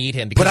literally need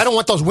him. Because, but I don't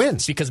want those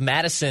wins. Because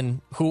Madison,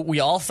 who we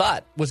all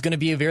thought was going to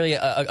be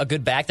a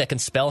good back that can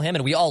spell him,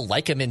 and we all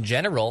like him in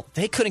general,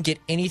 they couldn't get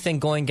anything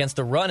going against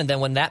the run. And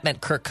then when that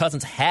meant Kirk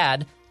Cousins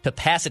had to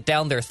pass it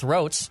down their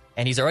throats,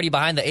 and he's already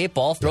behind the 8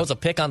 ball, throws a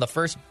pick on the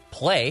first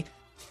play,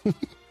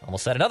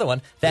 almost said another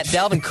one, that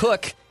Dalvin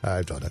Cook,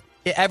 I've done it.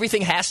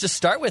 Everything has to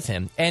start with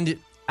him. And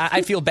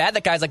I feel bad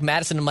that guys like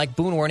Madison and Mike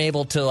Boone weren't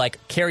able to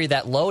carry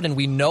that load, and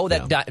we know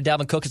that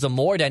Dalvin Cook is a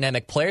more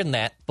dynamic player than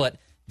that, but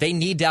they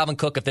need Dalvin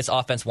Cook if this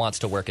offense wants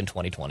to work in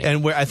 2020.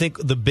 And where I think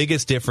the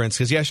biggest difference,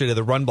 because yesterday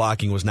the run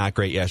blocking was not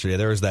great yesterday.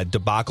 There was that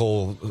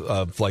debacle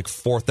of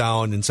 4th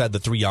down inside the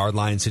 3-yard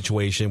line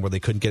situation where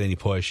they couldn't get any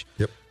push.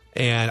 Yep.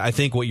 And I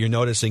think what you're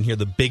noticing here,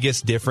 the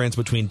biggest difference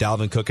between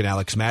Dalvin Cook and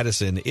Alex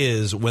Madison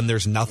is when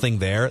there's nothing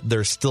there,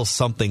 there's still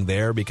something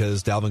there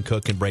because Dalvin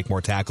Cook can break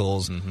more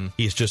tackles. Mm-hmm.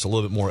 He's just a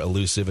little bit more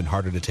elusive and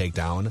harder to take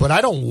down. But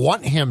I don't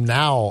want him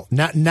now.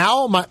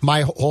 Now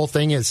my whole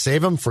thing is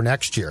save him for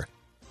next year.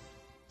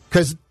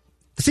 Because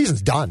the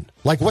season's done.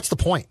 What's the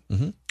point?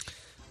 Mm-hmm.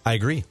 I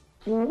agree.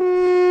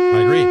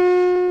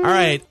 All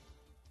right.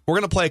 We're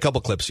going to play a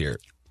couple clips here.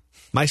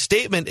 My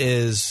statement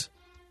is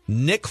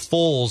Nick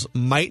Foles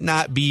might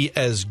not be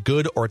as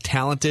good or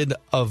talented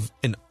of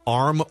an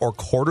arm or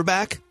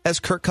quarterback as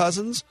Kirk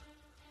Cousins,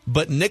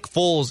 but Nick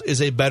Foles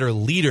is a better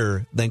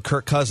leader than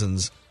Kirk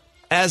Cousins,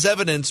 as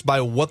evidenced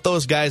by what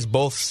those guys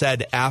both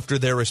said after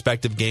their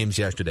respective games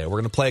yesterday. We're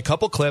going to play a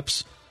couple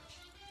clips.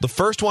 The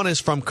first one is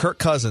from Kirk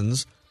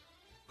Cousins,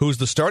 who's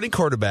the starting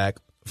quarterback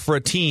for a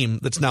team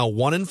that's now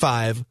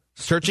 1-5,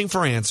 searching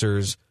for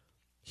answers.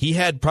 He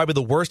had probably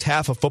the worst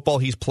half of football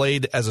he's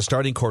played as a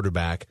starting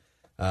quarterback.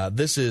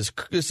 This is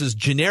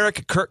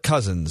generic Kirk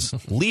Cousins,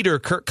 leader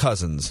Kirk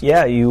Cousins.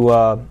 Yeah, you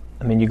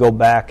go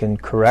back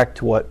and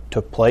correct what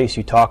took place.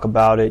 You talk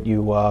about it.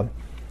 You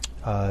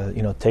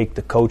take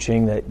the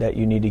coaching that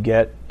you need to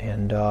get,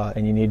 and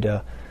you need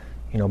to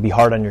be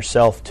hard on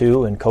yourself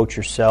too, and coach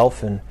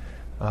yourself, and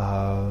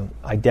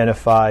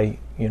identify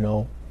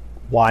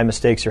why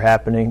mistakes are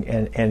happening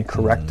and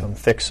correct them,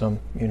 fix them,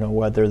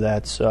 whether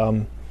that's,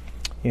 in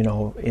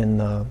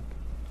the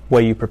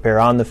way you prepare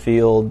on the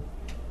field,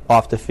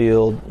 off the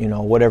field,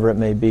 whatever it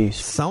may be.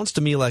 Sounds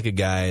to me like a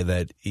guy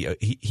that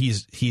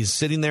he's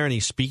sitting there and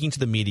he's speaking to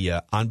the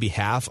media on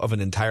behalf of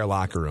an entire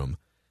locker room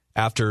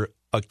after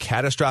a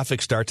catastrophic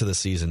start to the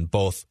season,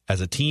 both as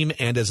a team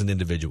and as an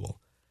individual.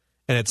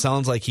 And it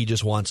sounds like he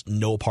just wants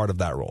no part of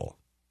that role.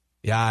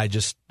 Yeah, I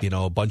just,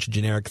 a bunch of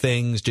generic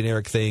things,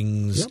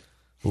 yep.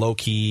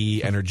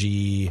 Low-key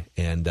energy,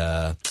 and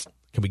can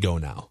we go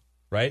now,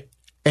 right?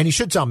 And he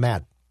should sound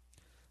mad.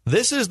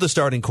 This is the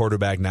starting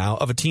quarterback now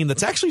of a team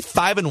that's actually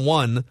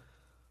 5-1,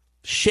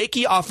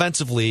 shaky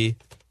offensively.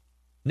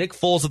 Nick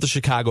Foles of the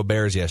Chicago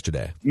Bears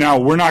yesterday. Now,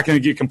 we're not going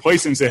to get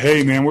complacent and say,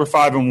 hey, man, we're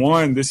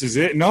 5-1. This is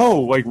it.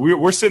 No,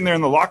 we're sitting there in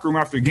the locker room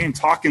after the game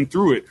talking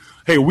through it.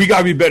 Hey, we got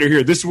to be better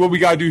here. This is what we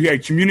got to do here.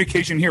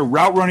 Communication here,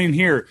 route running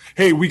here.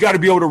 Hey, we got to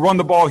be able to run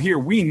the ball here.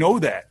 We know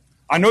that.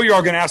 I know you're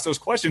all going to ask those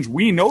questions.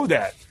 We know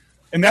that.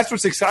 And that's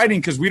what's exciting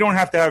because we don't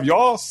have to have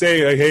y'all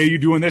say, hey, you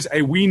doing this?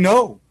 Hey, we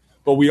know.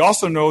 But we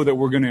also know that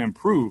we're going to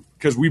improve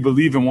because we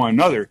believe in one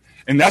another.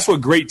 And that's what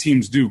great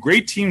teams do.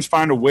 Great teams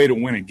find a way to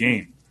win a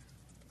game.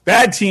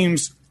 Bad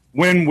teams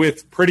win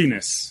with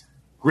prettiness.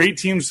 Great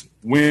teams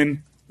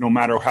win no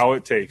matter how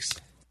it takes.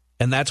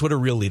 And that's what a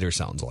real leader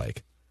sounds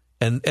like.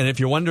 And if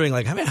you're wondering,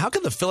 how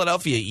can the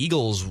Philadelphia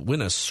Eagles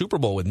win a Super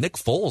Bowl with Nick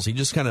Foles? He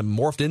just kind of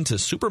morphed into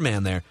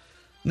Superman there.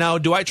 Now,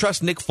 do I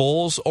trust Nick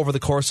Foles over the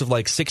course of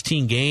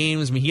 16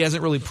 games? I mean, he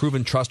hasn't really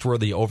proven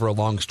trustworthy over a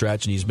long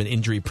stretch, and he's been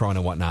injury-prone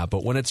and whatnot.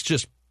 But when it's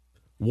just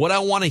what I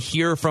want to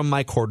hear from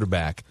my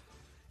quarterback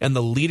and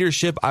the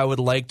leadership I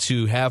would like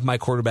to have my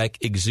quarterback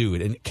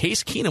exude, and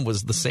Case Keenum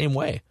was the same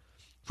way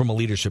from a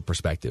leadership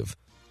perspective.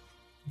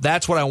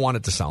 That's what I want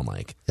it to sound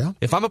like. Yeah.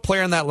 If I'm a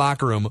player in that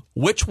locker room,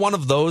 which one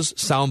of those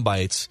sound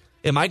bites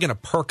am I going to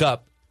perk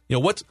up?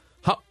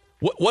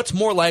 What's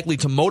more likely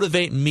to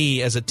motivate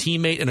me as a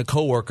teammate and a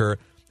coworker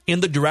in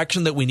the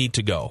direction that we need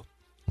to go?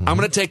 Mm-hmm. I'm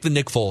going to take the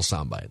Nick Foles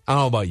soundbite. I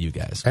don't know about you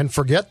guys. And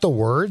forget the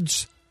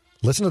words.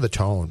 Listen to the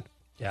tone.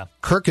 Yeah.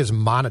 Kirk is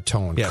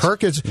monotone. Yes.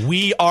 Kirk is...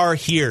 We are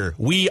here.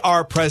 We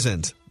are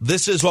present.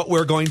 This is what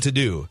we're going to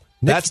do.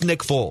 That's Nick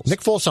Foles.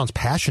 Nick Foles sounds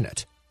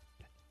passionate.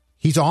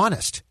 He's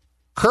honest.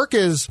 Kirk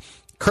is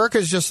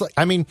just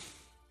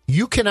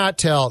You cannot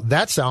tell.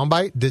 That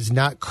soundbite does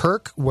not,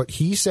 Kirk, what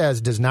he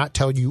says does not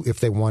tell you if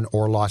they won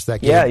or lost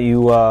that game. Yeah,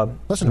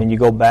 you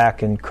go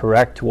back and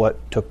correct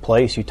what took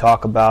place. You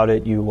talk about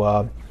it.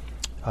 You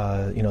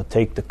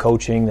take the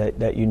coaching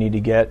that you need to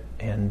get,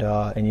 and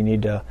you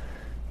need to,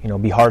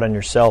 be hard on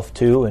yourself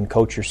too, and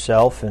coach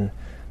yourself, and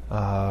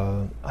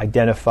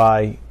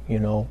identify,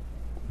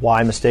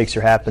 why mistakes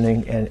are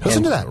happening. And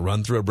listen to that.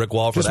 Run through a brick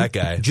wall for that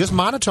guy. Just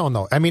monotone,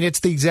 though. I mean,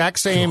 it's the exact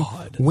same.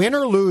 God. Win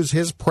or lose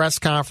his press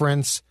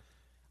conference,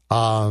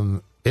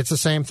 it's the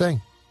same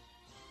thing.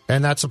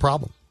 And that's the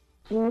problem.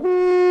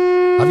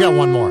 I've got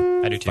one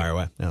more. I do too. Fire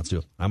away. Yeah, let's do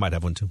it. I might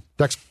have one too.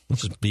 Dex.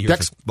 Let's just be here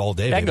all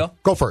day. I can go.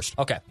 Go first.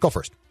 Okay. Go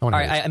first. All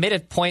right. I made a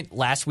point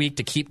last week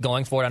to keep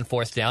going for it on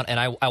fourth down, and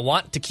I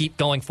want to keep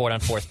going for it on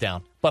fourth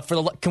down. But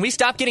can we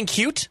stop getting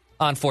cute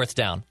on fourth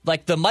down?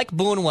 Like the Mike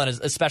Boone one,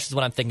 especially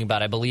what I'm thinking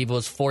about. I believe it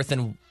was fourth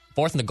and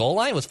the goal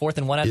line. It was 4th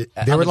and 1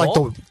 they were like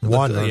goal? the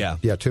one.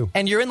 Yeah, two.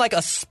 And you're in like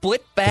a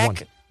split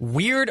back,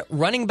 weird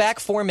running back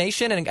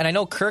formation. And I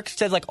know Kirk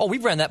said like,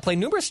 we've ran that play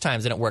numerous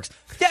times and it works.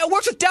 Yeah, it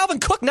works with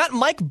Dalvin Cook, not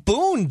Mike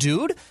Boone,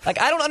 dude. Like,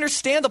 I don't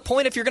understand the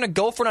point. If you're going to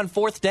go for it on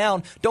fourth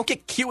down, don't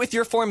get cute with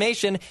your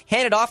formation.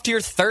 Hand it off to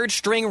your third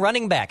string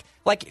running back.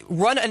 Like,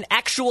 run an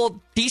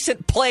actual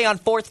decent play on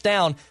fourth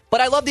down.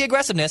 But I love the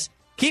aggressiveness.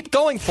 Keep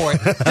going for it.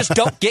 Just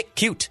don't get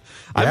cute.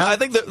 Yeah. I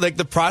think that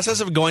the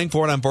process of going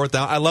for it on fourth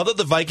down, I love that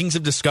the Vikings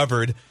have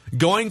discovered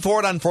going for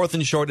it on fourth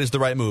and short is the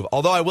right move.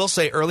 Although I will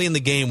say early in the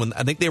game when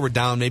I think they were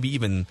down maybe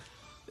even,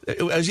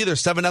 it was either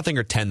 7-0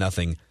 or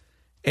 10-0,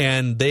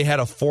 and they had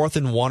a 4th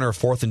and 1 or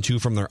 4th and 2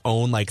 from their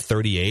own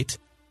 38.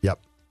 Yep.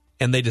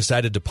 And they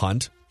decided to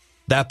punt.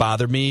 That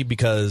bothered me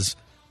because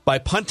by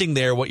punting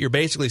there, what you're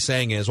basically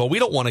saying is, well, we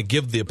don't want to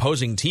give the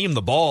opposing team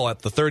the ball at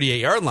the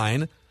 38-yard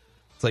line.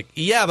 It's like,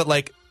 yeah,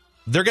 but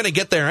they're going to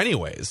get there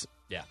anyways.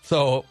 Yeah.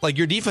 So,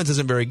 your defense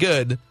isn't very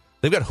good.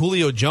 They've got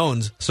Julio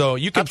Jones, so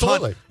you can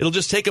punt. It'll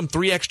just take them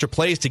 3 extra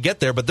plays to get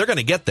there, but they're going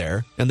to get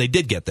there, and they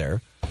did get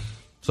there.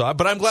 So,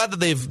 but I'm glad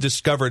that they've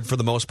discovered, for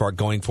the most part,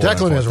 going for it.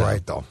 Declan is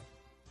right, though.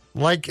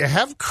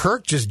 Have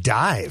Kirk just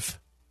dive.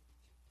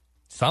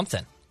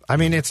 Something. I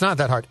mean, it's not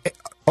that hard.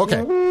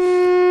 Okay.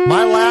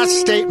 My last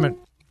statement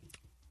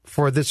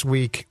for this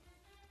week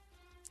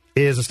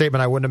is a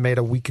statement I wouldn't have made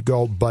a week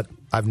ago, but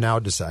I've now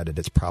decided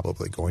it's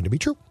probably going to be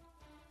true.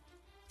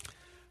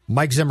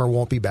 Mike Zimmer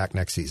won't be back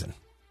next season.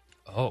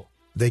 Oh.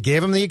 They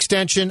gave him the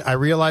extension. I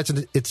realize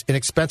it's an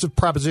expensive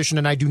proposition,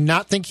 and I do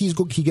not think he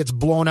gets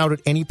blown out at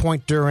any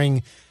point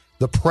during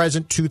the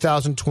present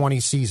 2020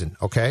 season,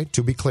 okay,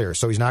 to be clear.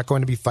 So he's not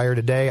going to be fired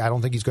today. I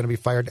don't think he's going to be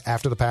fired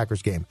after the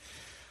Packers game.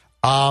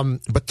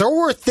 But there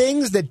were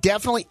things that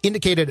definitely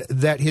indicated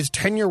that his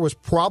tenure was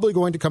probably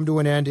going to come to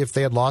an end if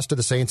they had lost to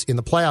the Saints in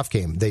the playoff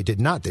game. They did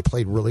not. They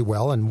played really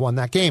well and won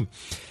that game.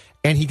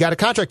 And he got a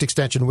contract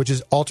extension, which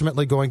is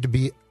ultimately going to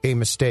be a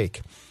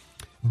mistake.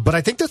 But I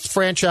think this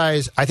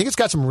franchise, I think it's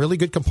got some really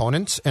good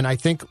components, and I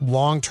think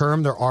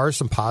long-term there are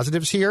some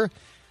positives here.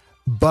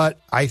 But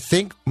I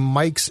think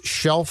Mike's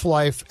shelf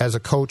life as a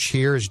coach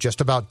here is just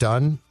about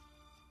done.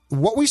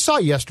 What we saw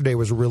yesterday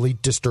was really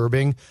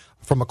disturbing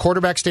from a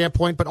quarterback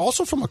standpoint, but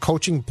also from a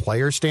coaching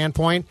player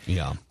standpoint.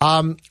 Yeah.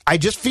 I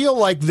just feel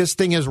like this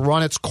thing has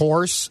run its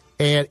course,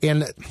 and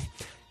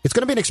it's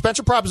going to be an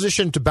expensive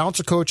proposition to bounce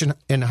a coach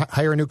and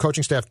hire a new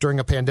coaching staff during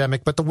a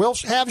pandemic. But the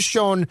Wilfs have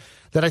shown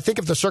that I think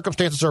if the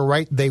circumstances are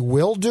right, they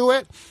will do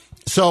it.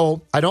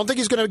 So I don't think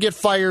he's going to get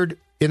fired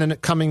in the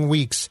coming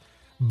weeks.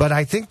 But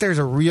I think there's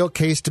a real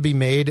case to be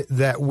made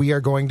that we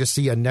are going to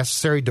see a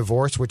necessary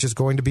divorce, which is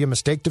going to be a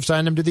mistake to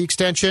sign him to the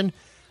extension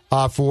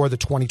for the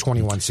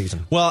 2021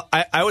 season. Well,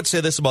 I would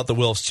say this about the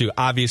Wilfs, too.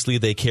 Obviously,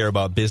 they care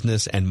about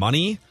business and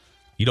money.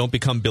 You don't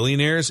become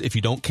billionaires if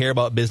you don't care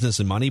about business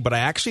and money. But I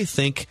actually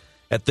think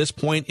at this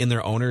point in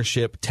their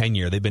ownership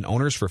tenure, they've been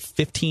owners for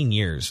 15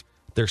 years.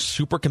 They're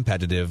super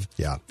competitive.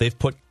 Yeah. They've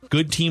put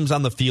good teams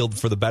on the field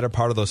for the better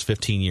part of those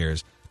 15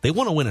 years. They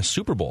want to win a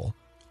Super Bowl.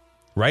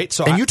 Right,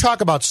 so you talk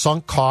about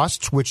sunk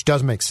costs, which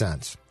does make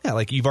sense. Yeah,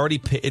 you've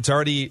already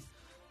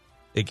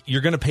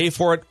you're going to pay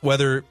for it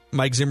whether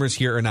Mike Zimmer's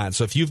here or not.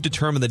 So if you've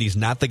determined that he's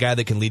not the guy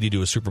that can lead you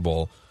to a Super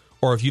Bowl,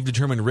 or if you've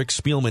determined Rick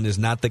Spielman is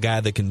not the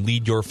guy that can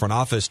lead your front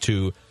office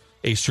to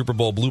a Super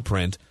Bowl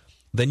blueprint,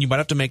 then you might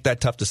have to make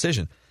that tough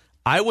decision.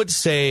 I would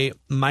say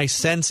my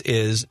sense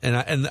is,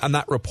 and I'm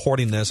not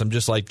reporting this, I'm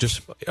just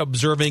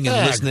observing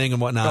and listening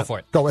and whatnot. Go for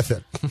it. Go with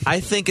it.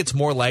 I think it's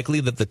more likely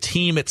that the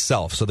team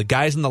itself, so the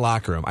guys in the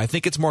locker room, I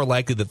think it's more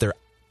likely that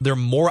they're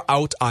more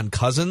out on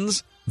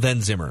Cousins than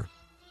Zimmer.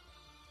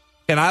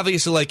 And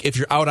obviously, if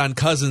you're out on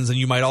Cousins, then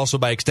you might also,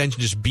 by extension,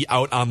 just be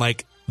out on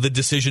the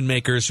decision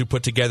makers who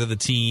put together the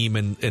team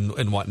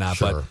and whatnot.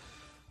 Sure. But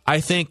I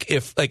think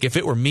if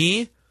it were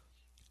me,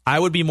 I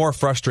would be more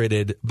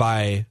frustrated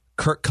by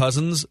Kirk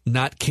Cousins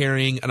not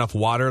carrying enough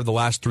water the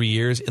last 3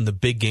 years in the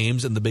big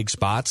games and the big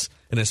spots,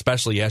 and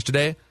especially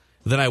yesterday,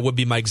 than I would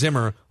be Mike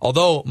Zimmer,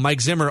 although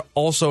Mike Zimmer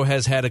also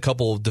has had a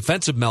couple of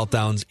defensive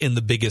meltdowns in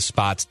the biggest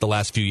spots the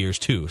last few years,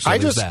 too. So I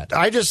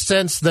just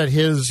sense that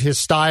his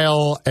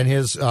style and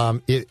his,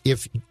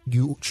 if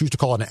you choose to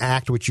call it an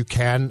act, which you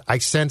can, I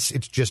sense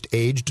it's just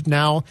aged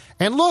now.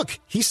 And look,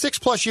 he's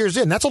 6+ years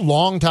in. That's a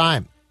long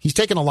time. He's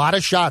taken a lot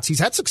of shots. He's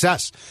had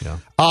success. Yeah.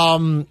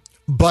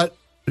 But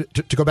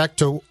to go back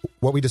to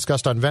what we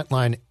discussed on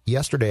Ventline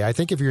yesterday, I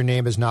think if your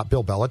name is not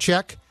Bill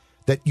Belichick,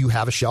 that you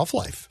have a shelf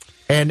life.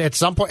 And at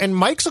some point, and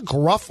Mike's a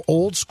gruff,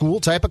 old school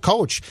type of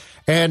coach,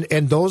 and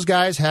those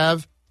guys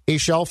have a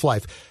shelf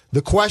life.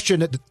 The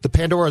question, the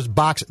Pandora's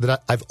box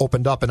that I've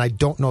opened up, and I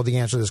don't know the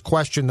answer to this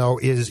question, though,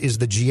 is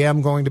the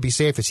GM going to be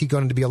safe? Is he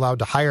going to be allowed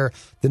to hire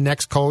the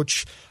next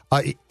coach?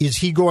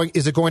 Is it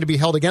going to be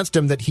held against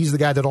him that he's the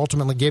guy that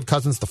ultimately gave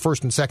Cousins the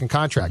first and second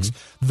contracts?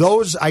 Mm-hmm.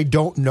 Those I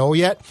don't know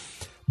yet,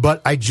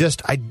 but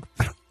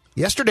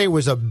yesterday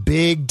was a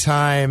big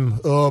time,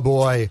 oh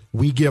boy,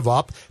 we give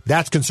up.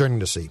 That's concerning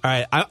to see. All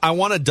right, I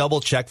want to double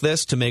check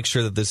this to make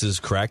sure that this is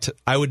correct.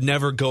 I would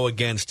never go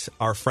against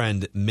our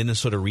friend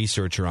Minnesota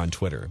Researcher on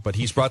Twitter, but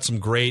he's brought some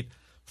great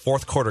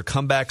fourth quarter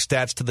comeback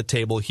stats to the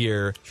table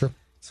here. Sure.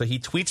 So he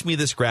tweets me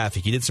this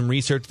graphic. He did some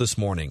research this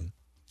morning,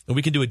 and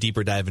we can do a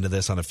deeper dive into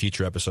this on a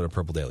future episode of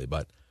Purple Daily,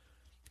 but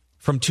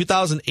from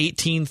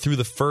 2018 through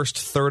the first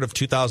third of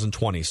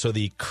 2020, so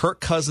the Kirk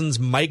Cousins,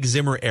 Mike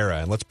Zimmer era,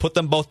 and let's put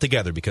them both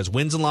together because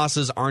wins and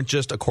losses aren't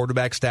just a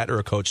quarterback stat or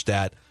a coach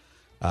stat.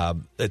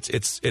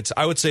 It's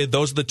I would say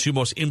those are the two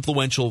most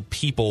influential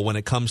people when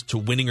it comes to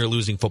winning or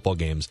losing football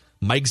games: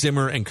 Mike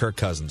Zimmer and Kirk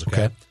Cousins.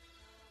 Okay.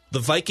 The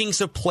Vikings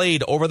have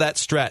played over that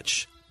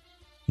stretch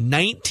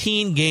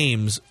 19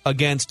 games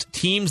against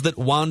teams that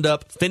wound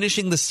up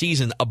finishing the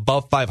season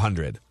above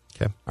 500.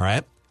 Okay. All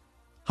right.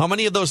 How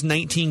many of those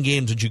 19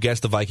 games would you guess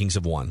the Vikings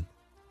have won?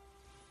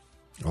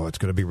 Oh, it's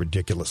going to be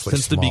ridiculously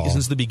since small.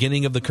 Since the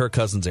beginning of the Kirk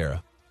Cousins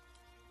era.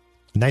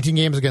 19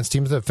 games against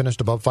teams that have finished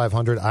above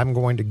 500. I'm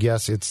going to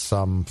guess it's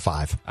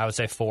 5. I would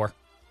say 4.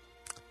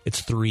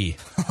 It's 3.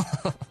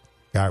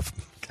 I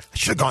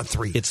should have gone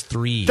 3. It's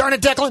 3. Darn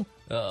it, Declan.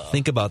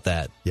 Think about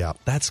that. Yeah.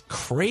 That's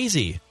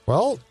crazy.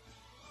 Well,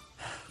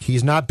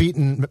 he's not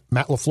beaten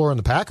Matt LaFleur and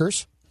the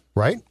Packers,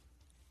 right?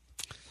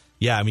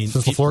 Yeah, I mean,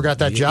 since LaFleur got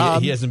that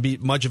job, he hasn't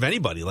beat much of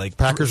anybody. Like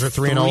Packers are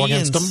 3-0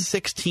 against him.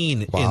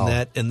 16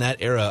 wow. in that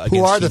era.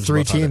 Who are the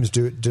 3 teams?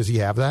 Does he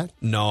have that?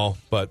 No,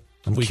 but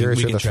I'm we curious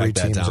can who the 3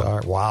 track teams that down.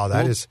 are. Wow,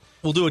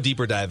 We'll do a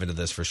deeper dive into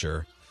this for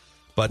sure.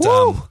 But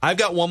I've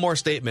got one more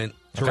statement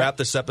to wrap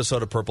this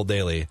episode of Purple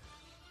Daily.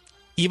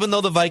 Even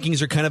though the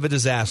Vikings are kind of a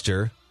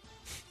disaster,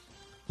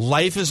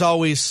 life is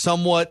always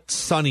somewhat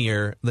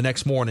sunnier the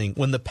next morning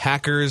when the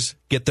Packers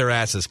get their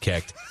asses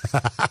kicked.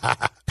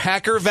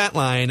 Packer Vent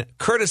Line,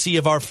 courtesy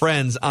of our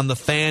friends on The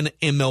Fan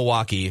in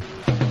Milwaukee. Go,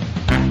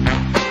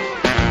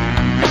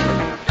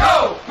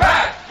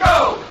 Pack,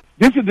 go!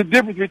 This is the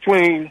difference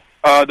between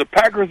the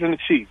Packers and the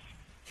Chiefs.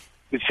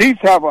 The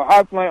Chiefs have a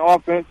high-flying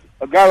offense.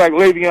 A guy like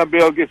Le'Veon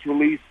Bell gets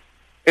released,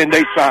 and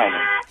they sign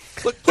him.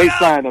 They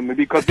sign him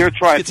because they're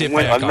trying to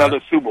win another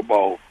Super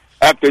Bowl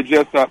after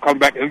just come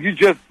back. And you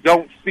just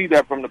don't see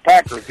that from the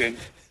Packers. And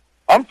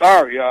I'm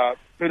sorry,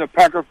 been a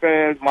Packer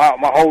fan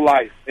my whole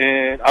life,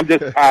 and I'm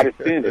just tired of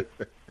seeing it.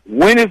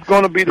 When is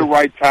going to be the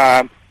right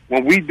time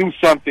when we do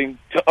something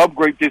to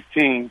upgrade this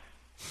team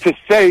to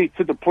say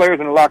to the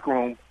players in the locker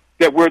room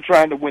that we're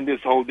trying to win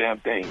this whole damn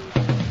thing?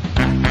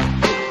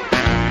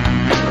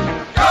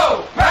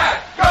 Go,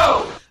 Pack,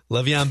 go!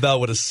 Le'Veon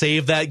Bell would have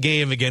saved that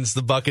game against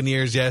the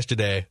Buccaneers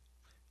yesterday.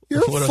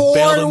 You're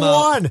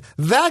 4-1.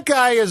 That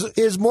guy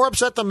is more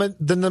upset than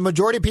the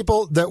majority of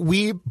people that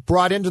we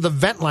brought into the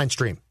Vent Line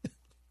stream.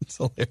 It's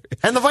hilarious.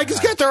 And the Vikings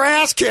get their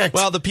ass kicked.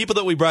 Well, the people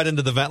that we brought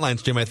into the Vent Line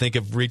stream, I think,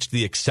 have reached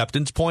the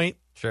acceptance point.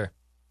 Sure.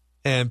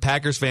 And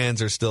Packers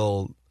fans are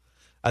still,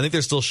 I think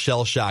they're still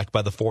shell-shocked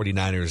by the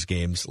 49ers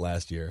games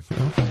last year.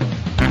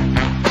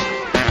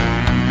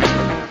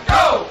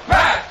 Go,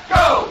 Pack,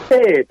 go!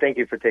 Hey, thank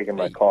you for taking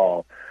my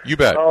call. You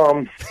bet.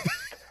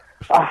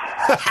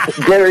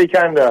 Gary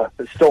kind of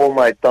stole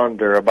my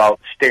thunder about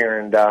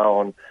staring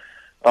down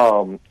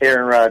Aaron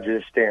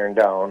Rodgers, staring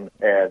down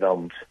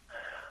Adams.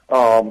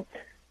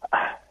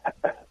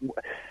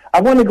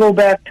 I want to go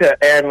back to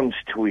Adams'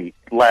 tweet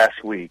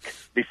last week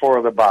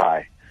before the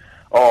bye.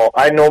 Oh,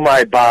 I know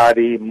my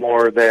body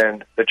more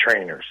than the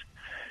trainers.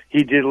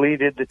 He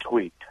deleted the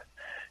tweet.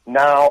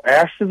 Now,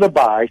 after the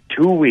bye,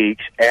 2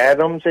 weeks,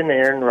 Adams and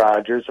Aaron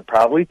Rodgers are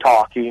probably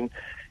talking,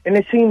 and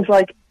it seems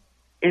like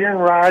Aaron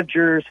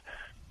Rodgers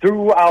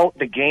threw out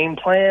the game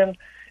plan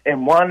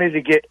and wanted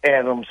to get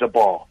Adams the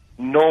ball,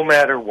 no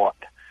matter what.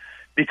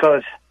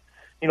 Because,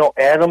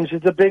 Adams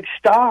is a big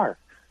star.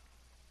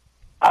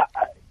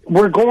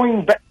 We're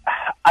going back.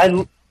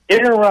 Aaron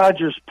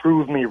Rodgers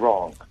proved me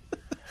wrong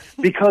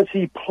because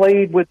he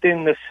played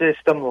within the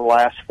system the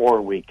last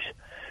 4 weeks.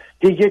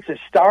 He gets a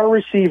star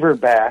receiver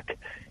back,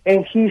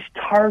 and he's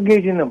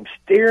targeting him,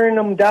 staring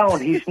him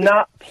down. He's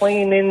not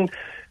playing in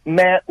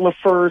Matt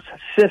LaFleur's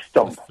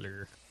system.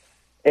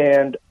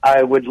 And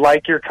I would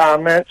like your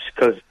comments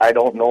because I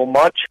don't know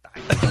much.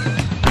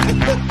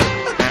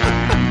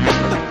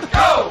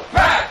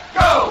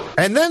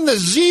 And then the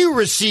Z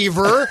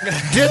receiver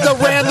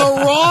ran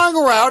the wrong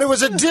route. It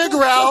was a dig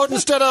route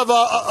instead of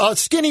a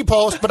skinny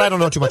post, but I don't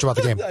know too much about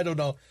the game. I don't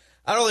know.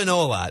 I don't really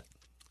know a lot.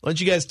 Why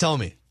don't you guys tell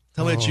me?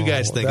 Tell me what you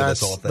guys think of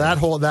this whole thing.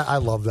 I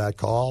love that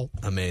call.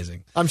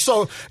 Amazing.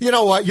 You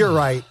know what? You're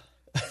right.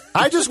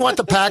 I just want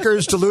the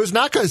Packers to lose,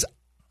 not because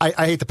I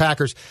hate the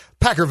Packers.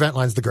 Packer vent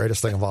line's the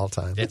greatest thing of all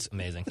time. It's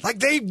amazing. Like,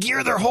 they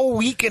gear their whole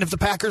week, and if the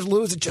Packers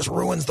lose, it just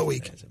ruins the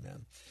week. Amazing,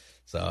 man.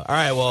 So, all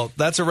right, well,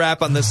 that's a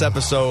wrap on this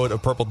episode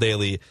of Purple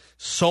Daily.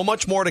 So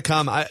much more to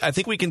come. I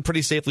think we can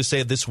pretty safely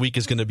say this week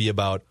is going to be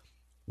about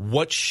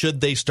what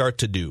should they start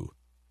to do.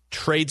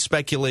 Trade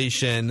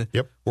speculation.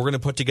 Yep. We're going to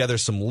put together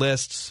some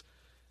lists.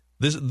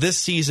 This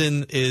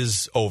season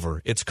is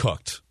over. It's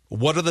cooked.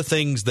 What are the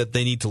things that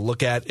they need to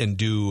look at and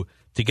do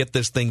to get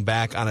this thing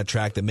back on a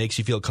track that makes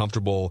you feel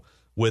comfortable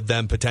with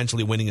them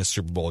potentially winning a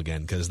Super Bowl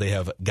again? Because they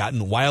have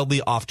gotten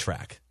wildly off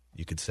track,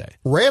 you could say.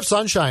 Ray of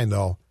sunshine,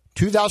 though.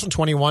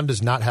 2021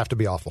 does not have to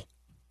be awful.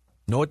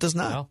 No, it does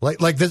not.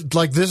 Like this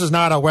is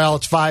not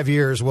it's 5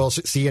 years. We'll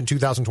see you in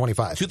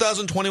 2025.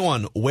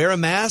 2021, wear a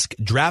mask,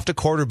 draft a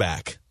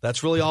quarterback.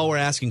 That's really all we're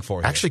asking for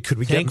here. Actually, could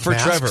we Tank get for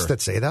masks Trevor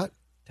that say that?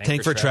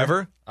 Tank for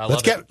Trevor?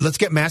 Let's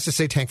get masks to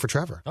say Tank for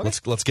Trevor. Okay.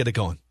 Let's get it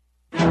going.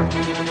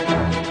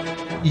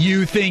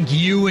 You think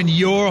you and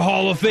your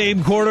Hall of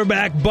Fame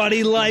quarterback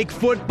buddy like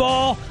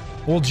football?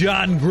 Well,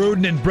 John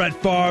Gruden and Brett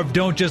Favre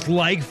don't just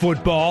like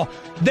football,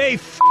 they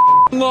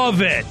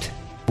love it.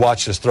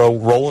 Watch this throw,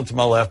 rolling to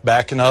my left,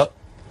 backing up.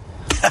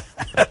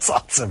 That's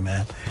awesome,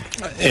 man.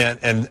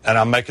 And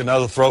I make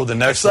another throw. The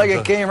next, it's like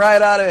it came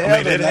right out of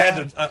heaven. I mean,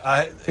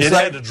 it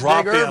had to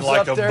drop in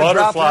like a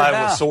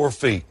butterfly with sore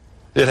feet.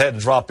 It had to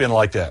drop in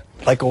like that.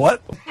 Like a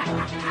what?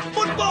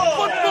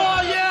 Football,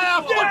 yeah,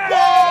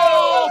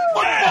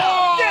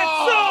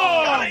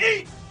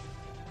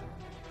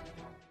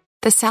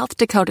 The South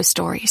Dakota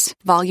Stories,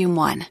 Volume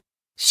 1.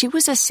 She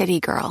was a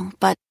city girl,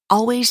 but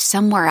always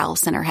somewhere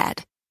else in her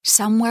head.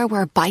 Somewhere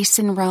where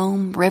bison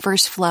roam,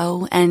 rivers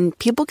flow, and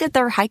people get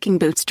their hiking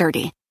boots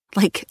dirty.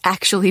 Like,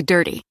 actually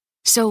dirty.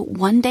 So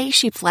one day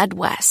she fled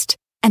west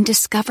and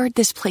discovered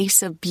this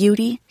place of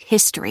beauty,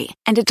 history,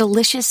 and a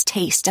delicious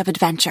taste of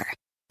adventure.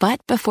 But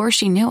before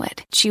she knew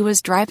it, she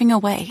was driving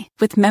away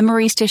with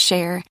memories to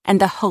share and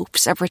the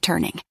hopes of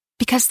returning.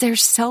 Because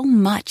there's so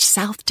much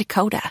South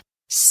Dakota,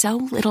 so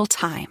little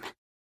time.